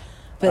softie.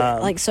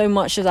 But so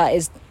much of that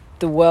is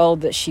the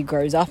world that she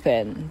grows up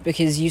in,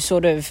 because you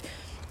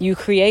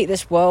create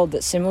this world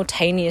that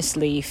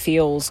simultaneously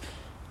feels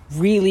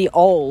really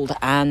old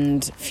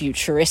and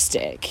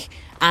futuristic,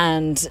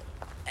 and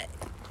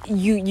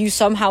you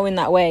somehow in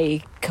that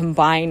way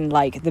combine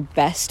like the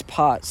best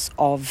parts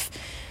of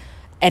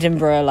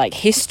Edinburgh like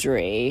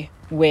history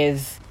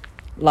with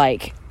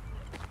like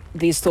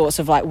these thoughts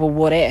of like, well,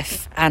 what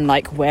if, and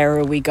like, where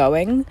are we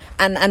going,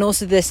 and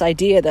also this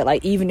idea that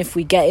like, even if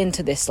we get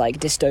into this like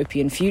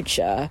dystopian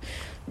future,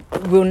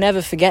 we'll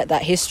never forget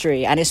that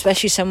history. And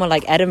especially somewhere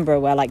like Edinburgh,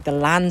 where like the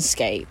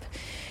landscape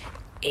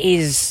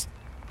is,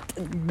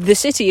 the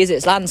city is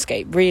its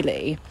landscape,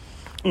 really.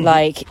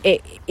 Like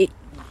it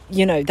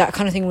you know, that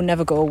kind of thing will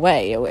never go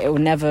away. It will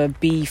never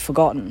be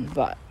forgotten.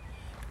 But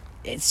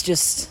it's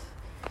just,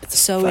 it's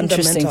so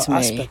interesting to me.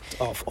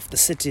 Aspect of the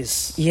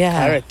city's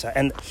character,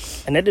 and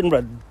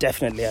Edinburgh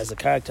definitely has a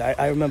character.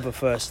 I remember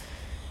first,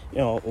 you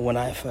know, when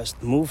I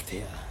first moved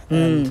here,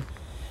 and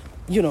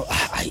you know,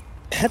 I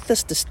had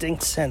this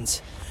distinct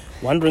sense,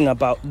 wandering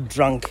about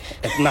drunk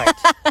at night,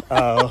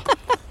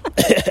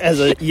 as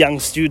a young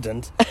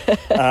student,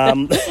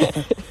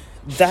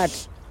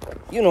 that,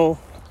 you know,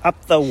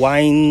 up the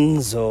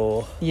wines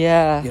or you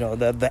know,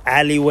 the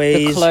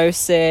alleyways, the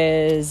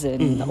closes,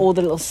 and all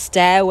the little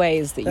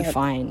stairways that you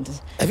find.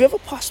 Have you ever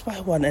passed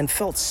by one and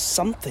felt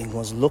something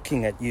was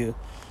looking at you?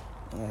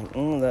 Like,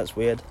 that's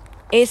weird.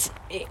 It's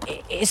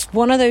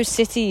one of those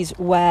cities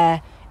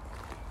where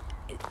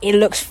it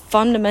looks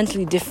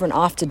fundamentally different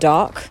after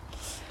dark,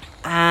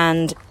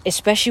 and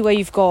especially where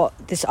you've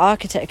got this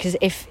architect. Because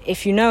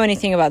if you know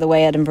anything about the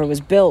way Edinburgh was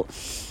built,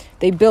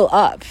 they built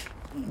up.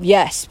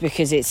 Yes,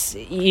 because it's,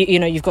 you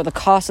know, you've got the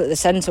castle at the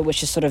centre,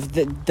 which is sort of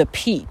the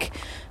peak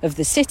of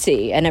the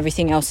city, and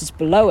everything else is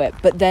below it.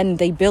 But then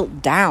they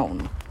built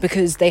down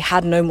because they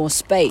had no more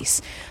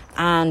space,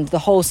 and the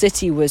whole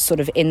city was sort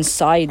of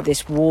inside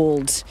this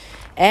walled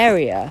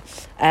area.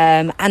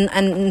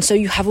 And so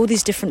you have all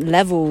these different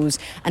levels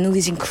and all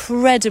these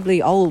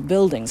incredibly old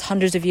buildings,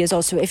 hundreds of years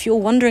old. So if you're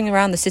wandering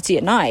around the city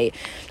at night,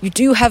 you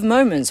do have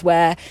moments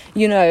where,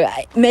 you know,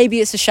 maybe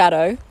it's a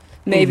shadow.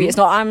 Maybe it's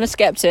not. I'm a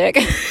skeptic.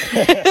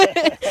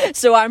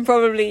 So I'm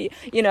probably,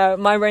 you know,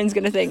 my brain's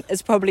going to think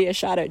it's probably a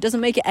shadow. It doesn't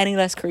make it any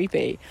less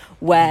creepy,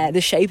 where the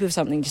shape of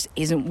something just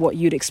isn't what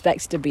you'd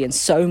expect it to be. And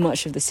so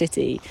much of the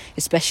city,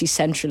 especially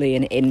centrally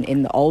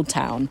in the old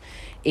town,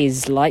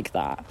 is like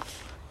that.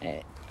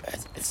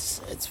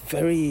 It's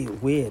very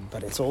weird,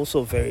 but it's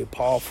also very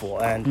powerful.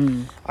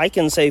 And I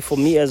can say, for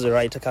me as a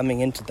writer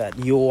coming into that,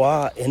 you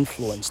are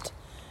influenced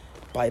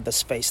by the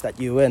space that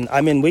you're in.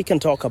 I mean, we can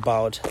talk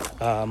about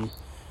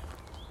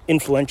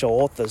influential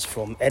authors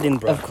from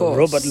Edinburgh, of course.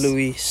 Robert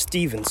Louis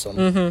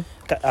Stevenson,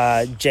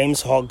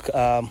 James Hogg,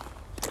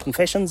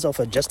 Confessions of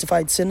a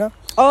Justified Sinner.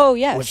 Oh,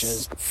 yes. Which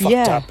is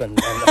fucked up and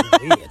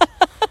weird.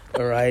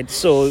 All right.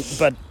 So,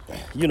 but,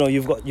 you know,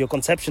 you've got your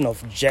conception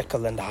of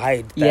Jekyll and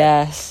Hyde.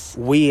 That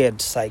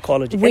weird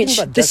psychology. Which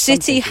the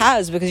city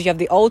has, because you have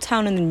the old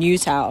town and the new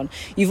town.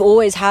 You've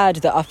always had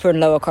the upper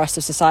and lower crust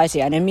of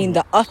society. And I mean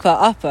the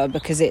upper,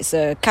 because it's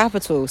a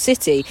capital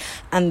city,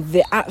 and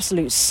the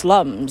absolute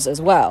slums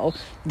as well,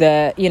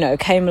 that, you know,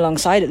 came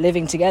alongside it,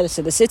 living together.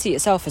 So the city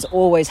itself has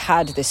always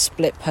had this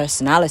split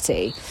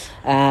personality.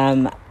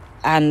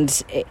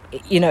 And it,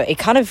 you know, it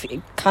kind of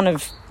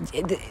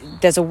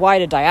there's a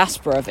wider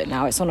diaspora of it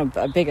now. It's on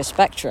a bigger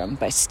spectrum,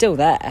 but it's still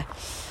there.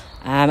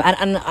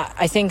 And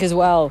I think as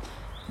well,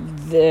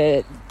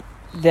 the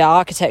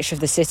architecture of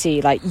the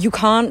city, like, you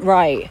can't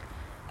write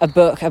a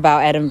book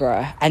about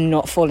Edinburgh and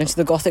not fall into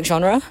the Gothic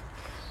genre.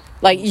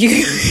 Like,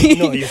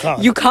 no, you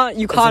can't.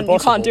 You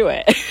can't do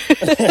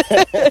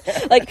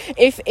it. Like,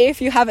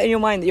 if you have it in your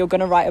mind that you're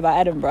going to write about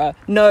Edinburgh,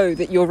 know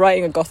that you're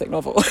writing a Gothic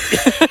novel.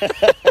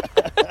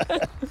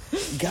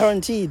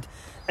 Guaranteed.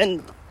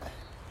 And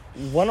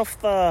one of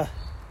the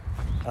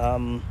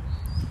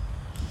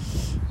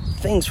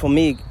things for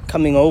me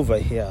coming over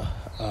here,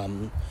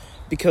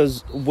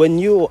 because when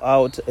you're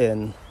out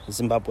in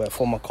Zimbabwe, a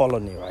former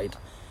colony, right,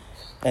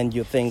 and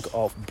you think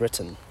of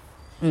Britain,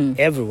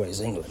 everywhere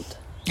is England.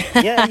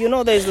 Yeah, you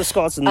know, there's the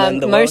Scots and then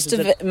the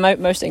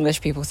most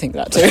English people think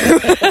that too.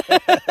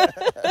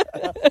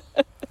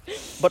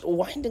 But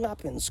winding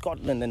up in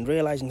Scotland and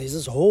realizing there's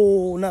this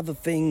whole other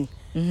thing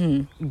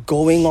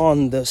going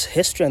on, this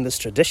history and this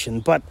tradition,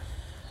 but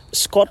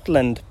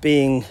Scotland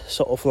being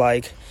sort of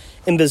like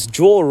in this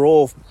dual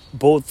role of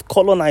both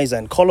colonizer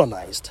and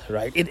colonized,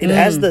 right? It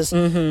has this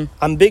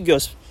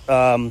ambiguous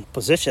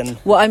position.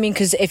 Well, I mean,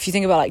 because if you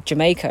think about like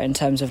Jamaica in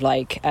terms of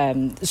like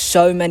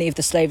so many of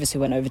the slavers who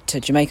went over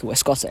to Jamaica were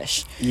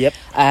Scottish. Yep.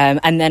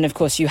 And then of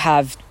course you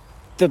have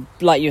the,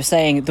 like you're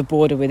saying, the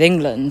border with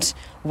England,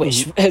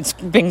 which has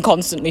been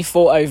constantly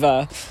fought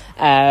over.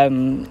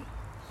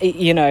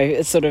 You know,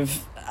 it's sort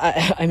of,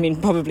 I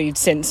mean, probably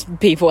since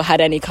people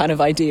had any kind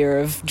of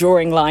idea of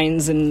drawing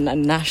lines and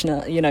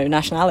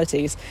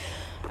nationalities.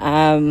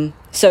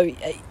 So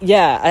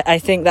yeah, I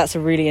think that's a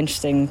really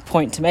interesting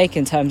point to make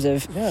in terms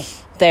of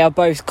they are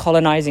both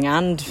colonizing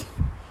and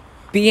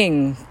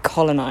being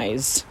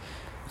colonized.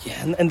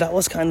 Yeah, and that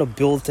was kind of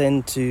built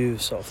into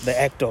sort of the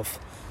Act of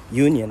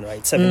Union,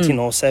 right?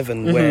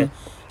 1707, where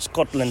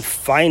Scotland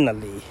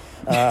finally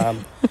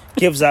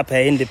gives up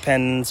her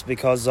independence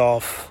because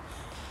of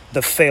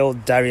the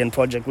failed Darien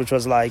project, which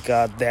was like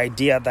the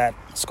idea that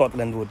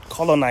Scotland would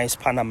colonize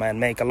Panama and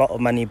make a lot of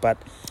money, but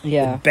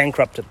it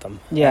bankrupted them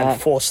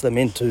and forced them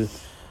into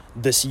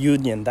this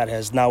union that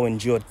has now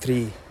endured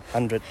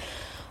 300.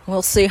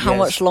 We'll see how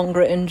much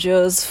longer it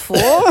endures for.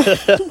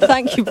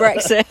 Thank you,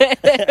 Brexit.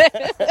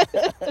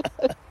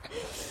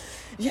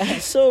 Yeah,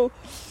 so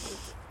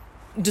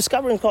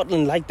discovering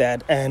Scotland like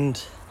that,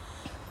 and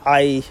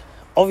I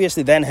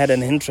obviously then had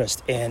an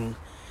interest in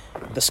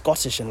the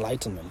Scottish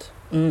Enlightenment,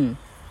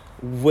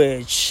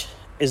 which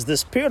is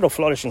this period of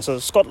flourishing. So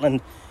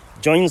Scotland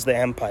joins the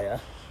empire,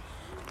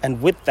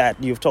 and with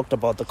that, you've talked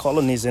about the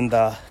colonies in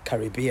the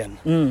Caribbean,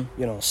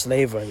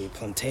 slavery,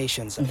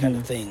 plantations, that kind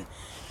of thing.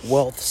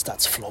 Wealth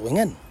starts flowing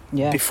in.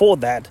 Yeah. Before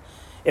that,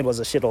 it was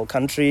a shithole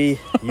country,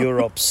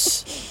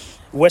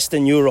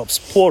 Western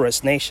Europe's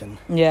poorest nation.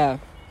 Yeah.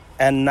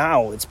 And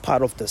now it's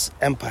part of this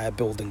empire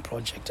building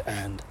project,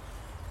 and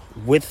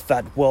with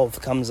that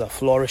wealth comes a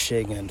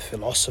flourishing and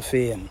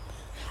philosophy and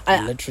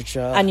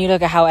literature. And you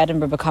look at how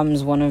Edinburgh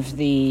becomes one of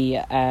the,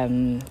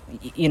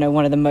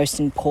 one of the most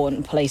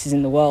important places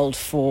in the world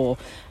for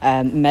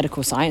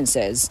medical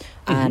sciences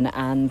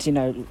and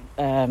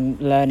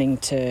learning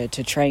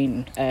to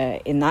train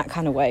in that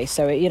kind of way.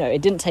 So,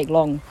 it didn't take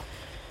long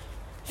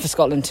for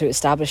Scotland to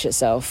establish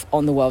itself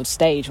on the world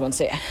stage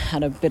once it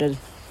had a bit of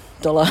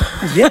dollar.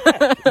 Yeah.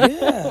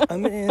 I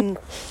mean,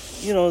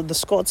 the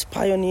Scots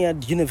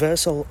pioneered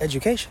universal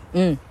education.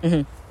 Would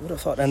have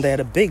thought. And they had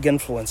a big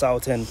influence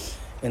out in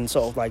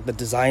sort of like the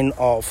design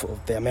of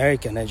the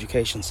American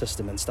education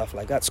system and stuff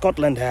like that.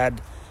 Scotland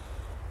had,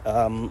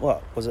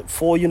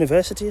 4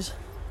 universities?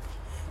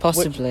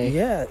 Possibly.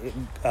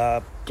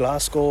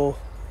 Glasgow,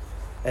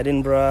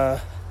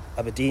 Edinburgh,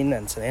 Aberdeen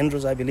and St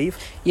Andrews, I believe.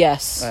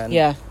 Yes,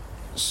 and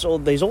so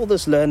there's all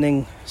this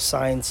learning,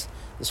 science,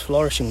 this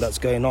flourishing that's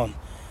going on,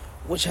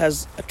 which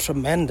has a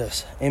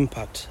tremendous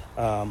impact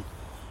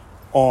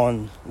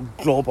on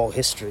global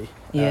history.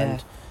 Yeah.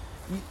 And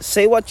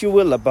say what you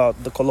will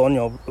about the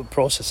colonial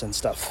process and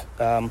stuff.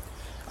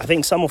 I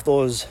think some of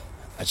those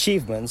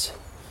achievements,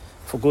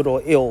 for good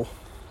or ill,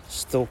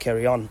 still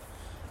carry on.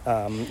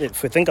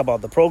 If we think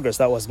about the progress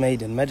that was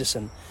made in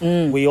medicine,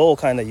 we all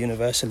kind of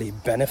universally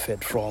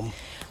benefit from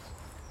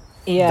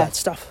that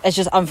stuff. It's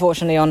just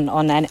unfortunately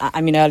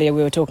earlier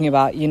we were talking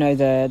about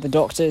the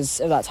doctors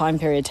of that time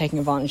period taking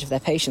advantage of their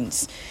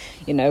patients,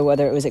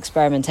 whether it was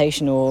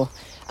experimentation or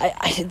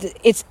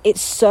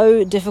it's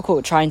so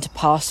difficult trying to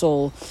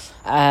parcel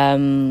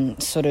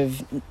sort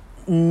of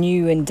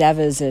new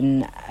endeavors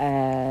and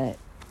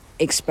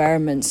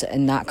experiments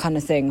and that kind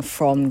of thing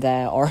from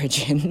their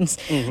origins.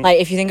 Like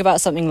if you think about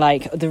something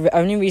like the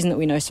only reason that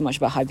we know so much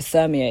about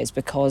hypothermia is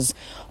because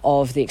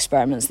of the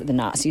experiments that the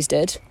Nazis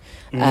did.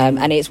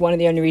 And it's one of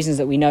the only reasons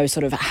that we know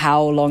sort of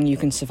how long you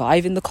can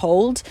survive in the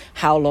cold,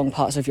 how long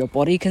parts of your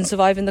body can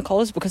survive in the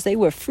cold, is because they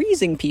were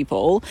freezing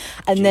people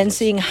and then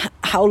seeing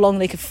how long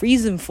they could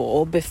freeze them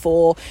for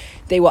before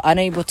they were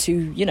unable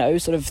to,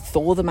 sort of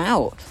thaw them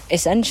out,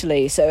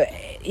 essentially. So,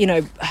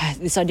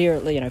 this idea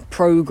of,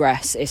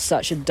 progress is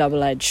such a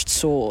double-edged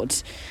sword.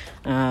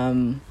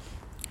 It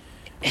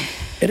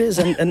is,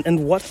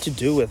 and what to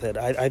do with it.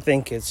 I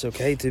think it's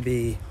okay to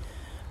be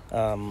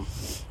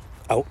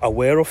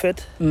aware of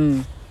it.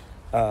 A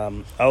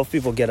lot of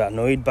people get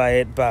annoyed by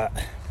it, but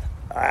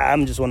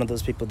I'm just one of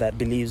those people that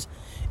believes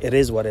it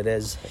is what it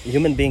is.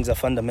 Human beings are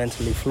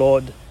fundamentally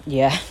flawed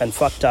and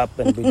fucked up,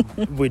 and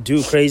we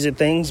do crazy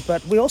things,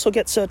 but we also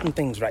get certain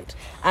things right.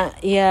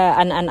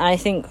 And I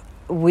think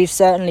we've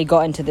certainly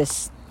got into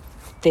this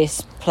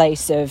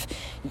place of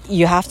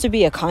you have to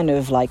be a kind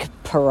of like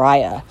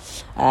pariah,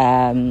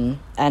 and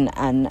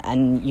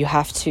you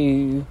have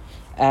to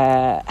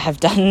have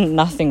done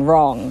nothing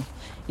wrong,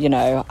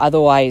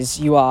 otherwise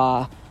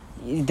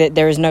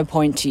there is no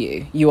point to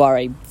you. You are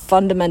a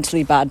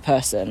fundamentally bad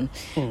person.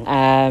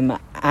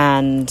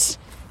 And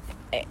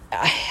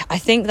I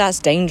think that's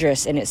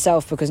dangerous in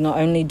itself, because not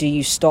only do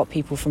you stop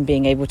people from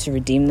being able to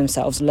redeem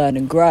themselves, learn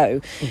and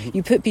grow,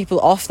 you put people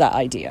off that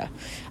idea.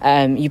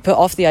 You put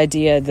off the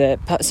idea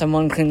that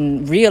someone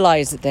can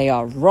realize that they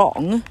are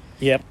wrong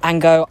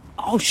and go,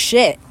 oh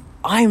shit,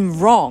 I'm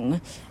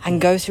wrong,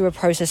 and go through a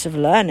process of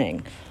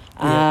learning.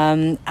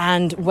 And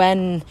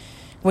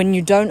when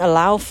you don't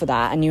allow for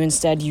that, and you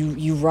instead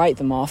you write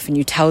them off and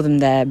you tell them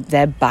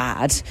they're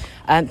bad,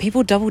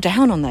 people double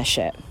down on their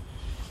shit.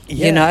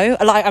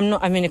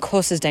 Of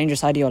course there's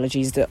dangerous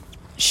ideologies that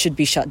should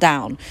be shut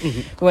down,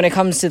 but when it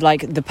comes to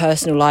like the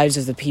personal lives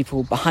of the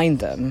people behind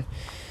them,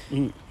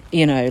 you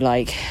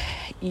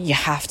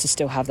have to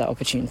still have that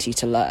opportunity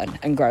to learn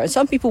and grow. And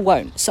some people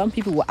won't. Some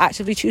people will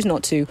actively choose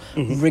not to,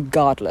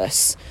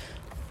 regardless,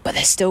 but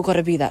there's still got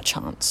to be that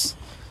chance,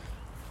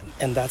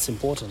 and that's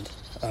important.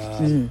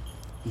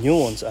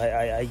 Nuance,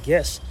 I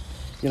guess.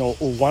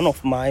 One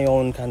of my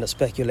own kind of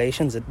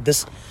speculations,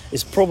 this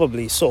is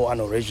probably so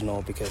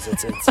unoriginal, because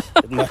it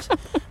must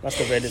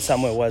have read it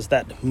somewhere, was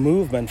that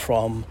movement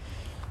from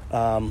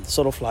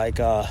sort of like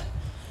a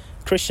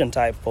Christian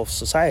type of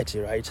society,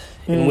 right?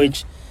 In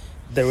which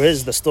there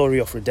is the story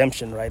of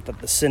redemption, right? That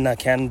the sinner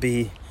can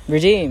be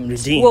Redeemed.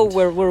 Well,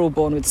 we're all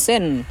born with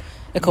sin,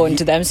 according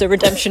to them, so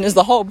redemption is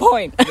the whole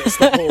point. That's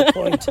the whole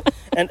point.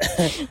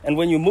 And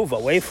when you move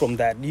away from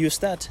that, you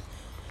start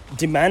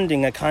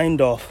demanding a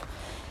kind of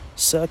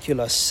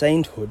circular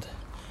sainthood.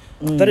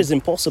 That is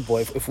impossible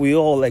if we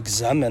all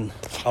examine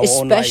our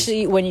own lives.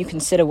 Especially when you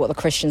consider what the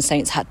Christian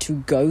saints had to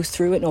go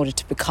through in order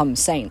to become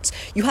saints.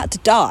 You had to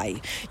die.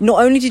 Not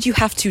only did you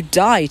have to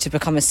die to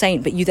become a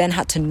saint, but you then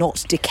had to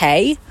not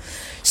decay.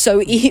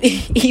 So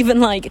even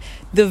like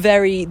the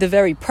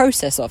very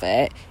process of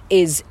it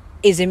is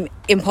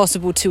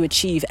impossible to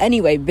achieve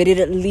anyway, but it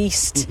at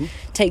least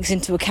takes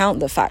into account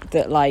the fact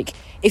that, like,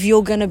 if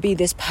you're going to be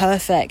this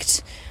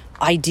perfect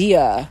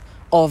idea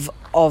of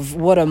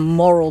what a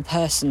moral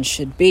person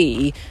should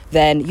be,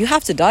 then you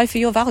have to die for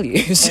your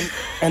values.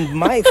 And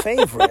my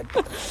favorite,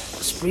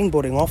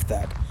 springboarding off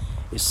that,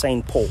 is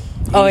Saint Paul.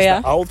 He's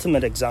the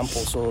ultimate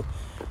example. So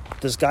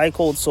this guy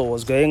called Saul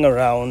was going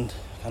around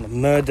kind of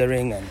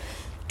murdering and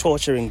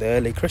torturing the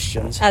early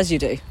Christians. As you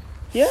do.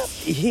 Yeah,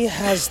 he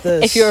has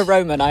this... If you're a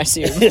Roman, I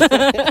assume.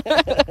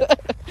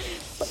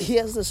 But he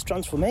has this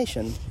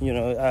transformation,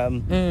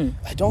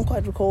 I don't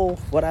quite recall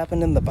what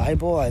happened in the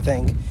Bible. I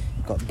think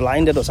got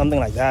blinded or something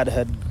like that,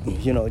 heard,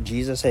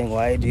 Jesus saying,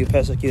 "Why do you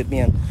persecute me?"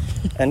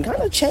 and kind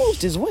of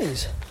changed his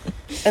ways.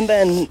 And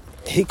then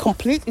he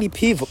completely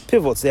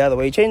pivots the other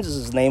way. He changes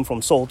his name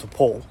from Saul to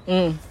Paul.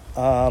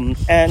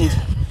 And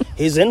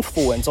his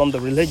influence on the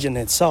religion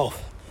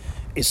itself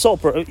is so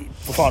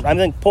profound. I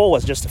think Paul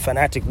was just a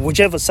fanatic.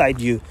 Whichever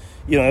side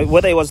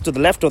whether he was to the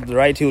left or the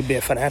right, he would be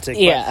a fanatic.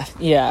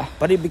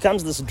 But he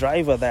becomes this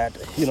driver that,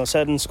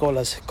 certain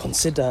scholars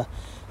consider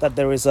that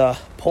there is a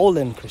Paul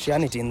in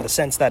Christianity, in the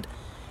sense that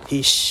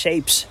he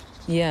shapes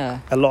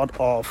a lot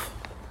of,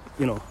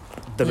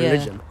 the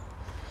religion.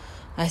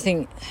 I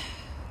think,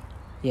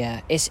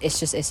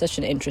 it's such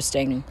an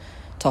interesting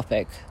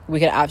topic. We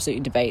could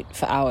absolutely debate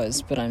for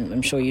hours, but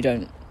I'm sure you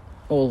don't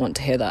all want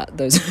to hear that,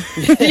 those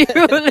of you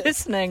who are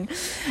listening.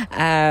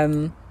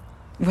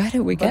 Where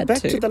did we get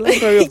back to? To the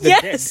Library of the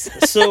Yes.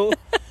 Dead. So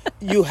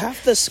you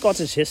have the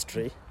Scottish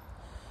history,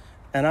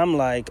 and I'm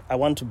like, I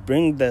want to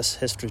bring this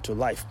history to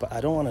life, but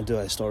I don't want to do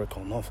a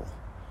historical novel.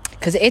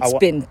 Because it's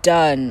been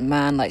done,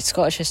 man. Like,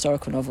 Scottish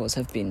historical novels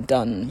have been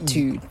done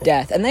to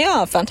death, and they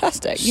are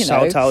fantastic.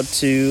 Shout out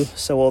to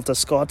Sir Walter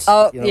Scott,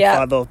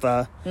 father of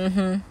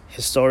the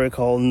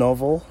historical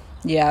novel.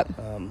 Yeah.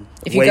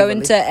 If you go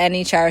into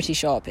any charity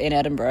shop in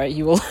Edinburgh,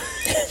 you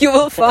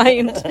will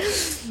find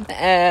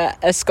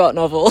a Scott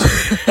novel.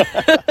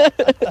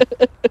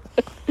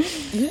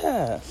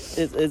 Yeah,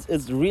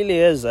 it really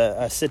is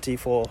a city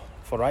for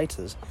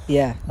writers.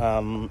 Yeah.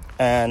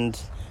 And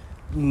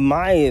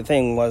my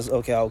thing was,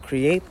 okay, I'll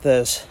create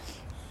this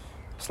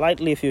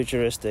slightly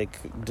futuristic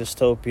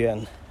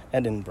dystopian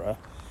Edinburgh,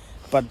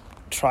 but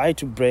try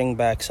to bring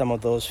back some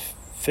of those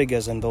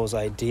figures and those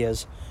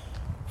ideas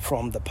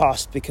from the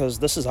past, because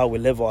this is how we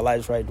live our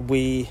lives, right?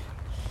 We're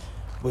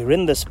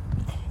in this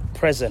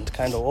present,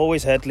 kind of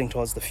always hurtling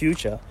towards the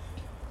future,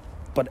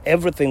 but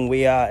everything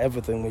we are,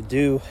 everything we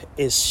do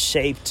is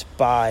shaped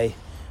by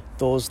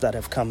those that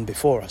have come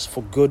before us,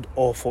 for good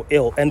or for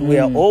ill. And we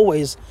are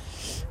always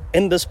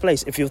in this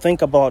place. If you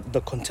think about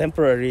the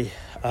contemporary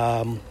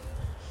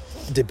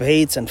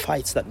debates and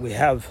fights that we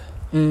have,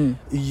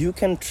 you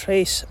can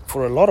trace,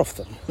 for a lot of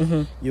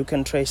them, you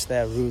can trace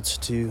their roots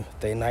to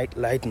the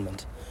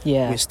Enlightenment.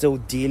 Yeah. We're still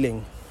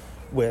dealing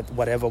with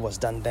whatever was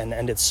done then,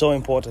 and it's so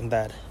important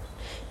that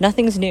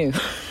nothing's new.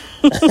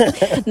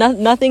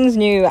 Nothing's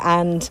new,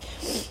 and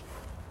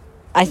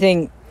I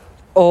think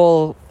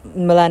all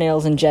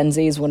millennials and Gen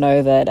Zs will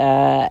know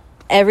that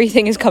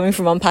everything is coming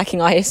from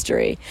unpacking our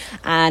history,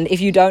 and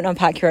if you don't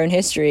unpack your own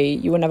history,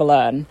 you will never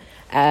learn,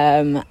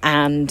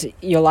 and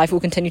your life will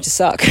continue to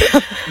suck.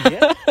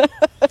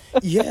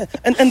 Yeah,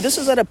 and this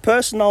is at a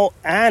personal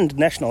and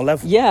national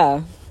level.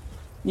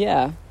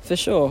 Yeah, for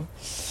sure.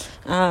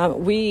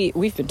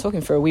 We've been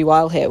talking for a wee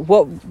while here.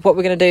 What we're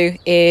going to do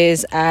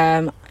is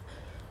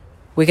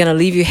we're going to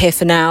leave you here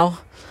for now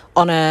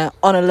on a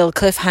little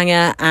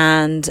cliffhanger,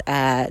 and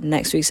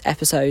next week's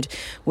episode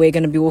we're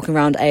going to be walking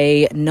around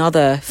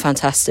another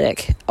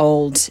fantastic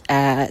old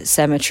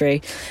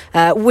cemetery,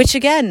 which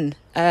again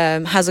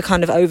has a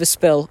kind of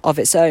overspill of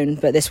its own,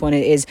 but this one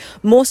is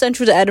more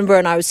central to Edinburgh,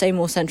 and I would say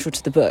more central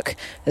to the book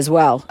as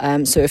well.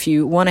 So if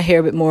you want to hear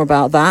a bit more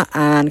about that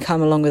and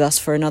come along with us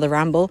for another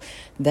ramble,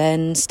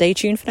 then stay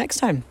tuned for next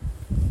time.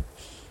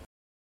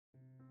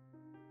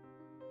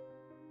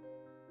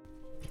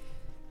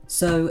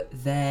 So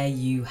there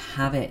you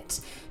have it.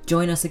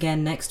 Join us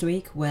again next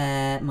week,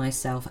 where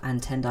myself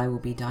and Tendai will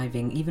be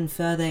diving even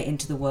further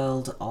into the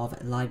world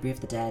of Library of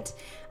the Dead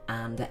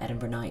and the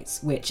Edinburgh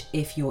Nights, which,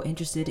 if you're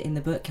interested in the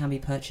book, can be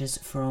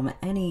purchased from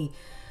any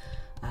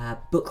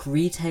book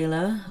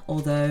retailer,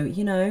 although,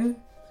 you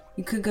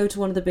could go to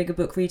one of the bigger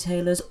book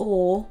retailers,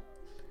 or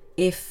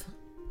if,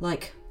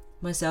 like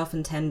myself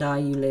and Tendai,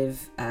 you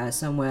live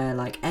somewhere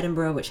like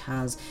Edinburgh, which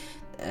has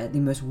the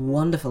most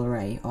wonderful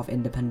array of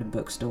independent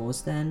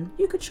bookstores, then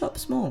you could shop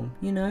small.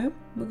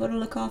 We've got to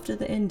look after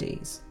the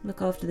indies.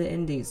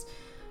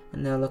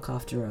 and they'll look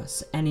after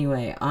us.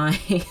 Anyway,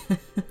 I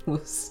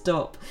will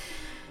stop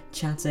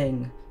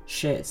chatting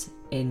shit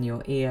in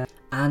your ear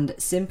and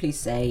simply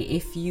say,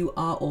 if you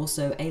are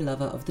also a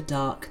lover of the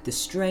dark, the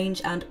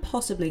strange, and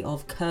possibly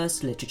of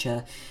cursed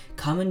literature,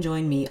 come and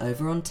join me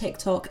over on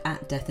TikTok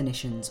at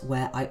Definitions,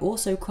 where I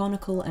also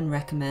chronicle and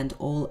recommend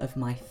all of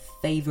my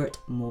favourite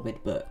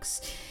morbid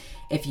books.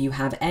 If you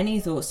have any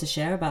thoughts to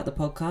share about the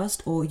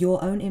podcast or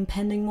your own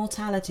impending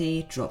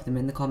mortality, drop them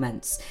in the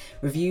comments.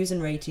 Reviews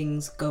and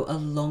ratings go a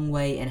long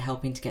way in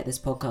helping to get this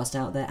podcast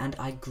out there, and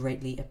I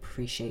greatly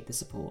appreciate the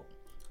support.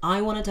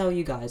 I want to tell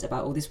you guys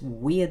about all this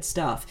weird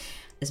stuff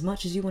as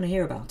much as you want to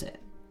hear about it.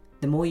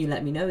 The more you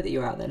let me know that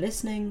you're out there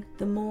listening,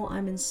 the more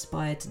I'm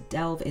inspired to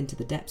delve into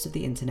the depths of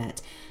the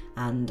internet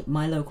and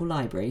my local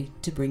library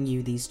to bring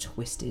you these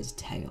twisted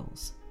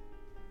tales.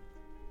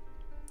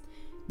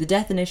 The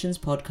Definitions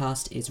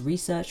podcast is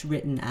researched,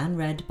 written and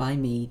read by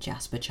me,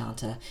 Jasper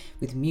Charter,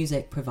 with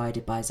music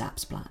provided by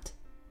Zapsplat.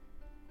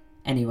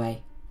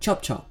 Anyway,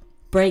 chop chop,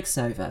 break's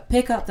over,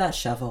 pick up that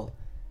shovel.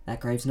 That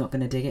grave's not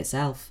going to dig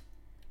itself.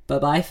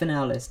 Bye-bye for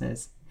now,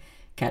 listeners.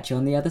 Catch you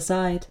on the other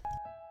side.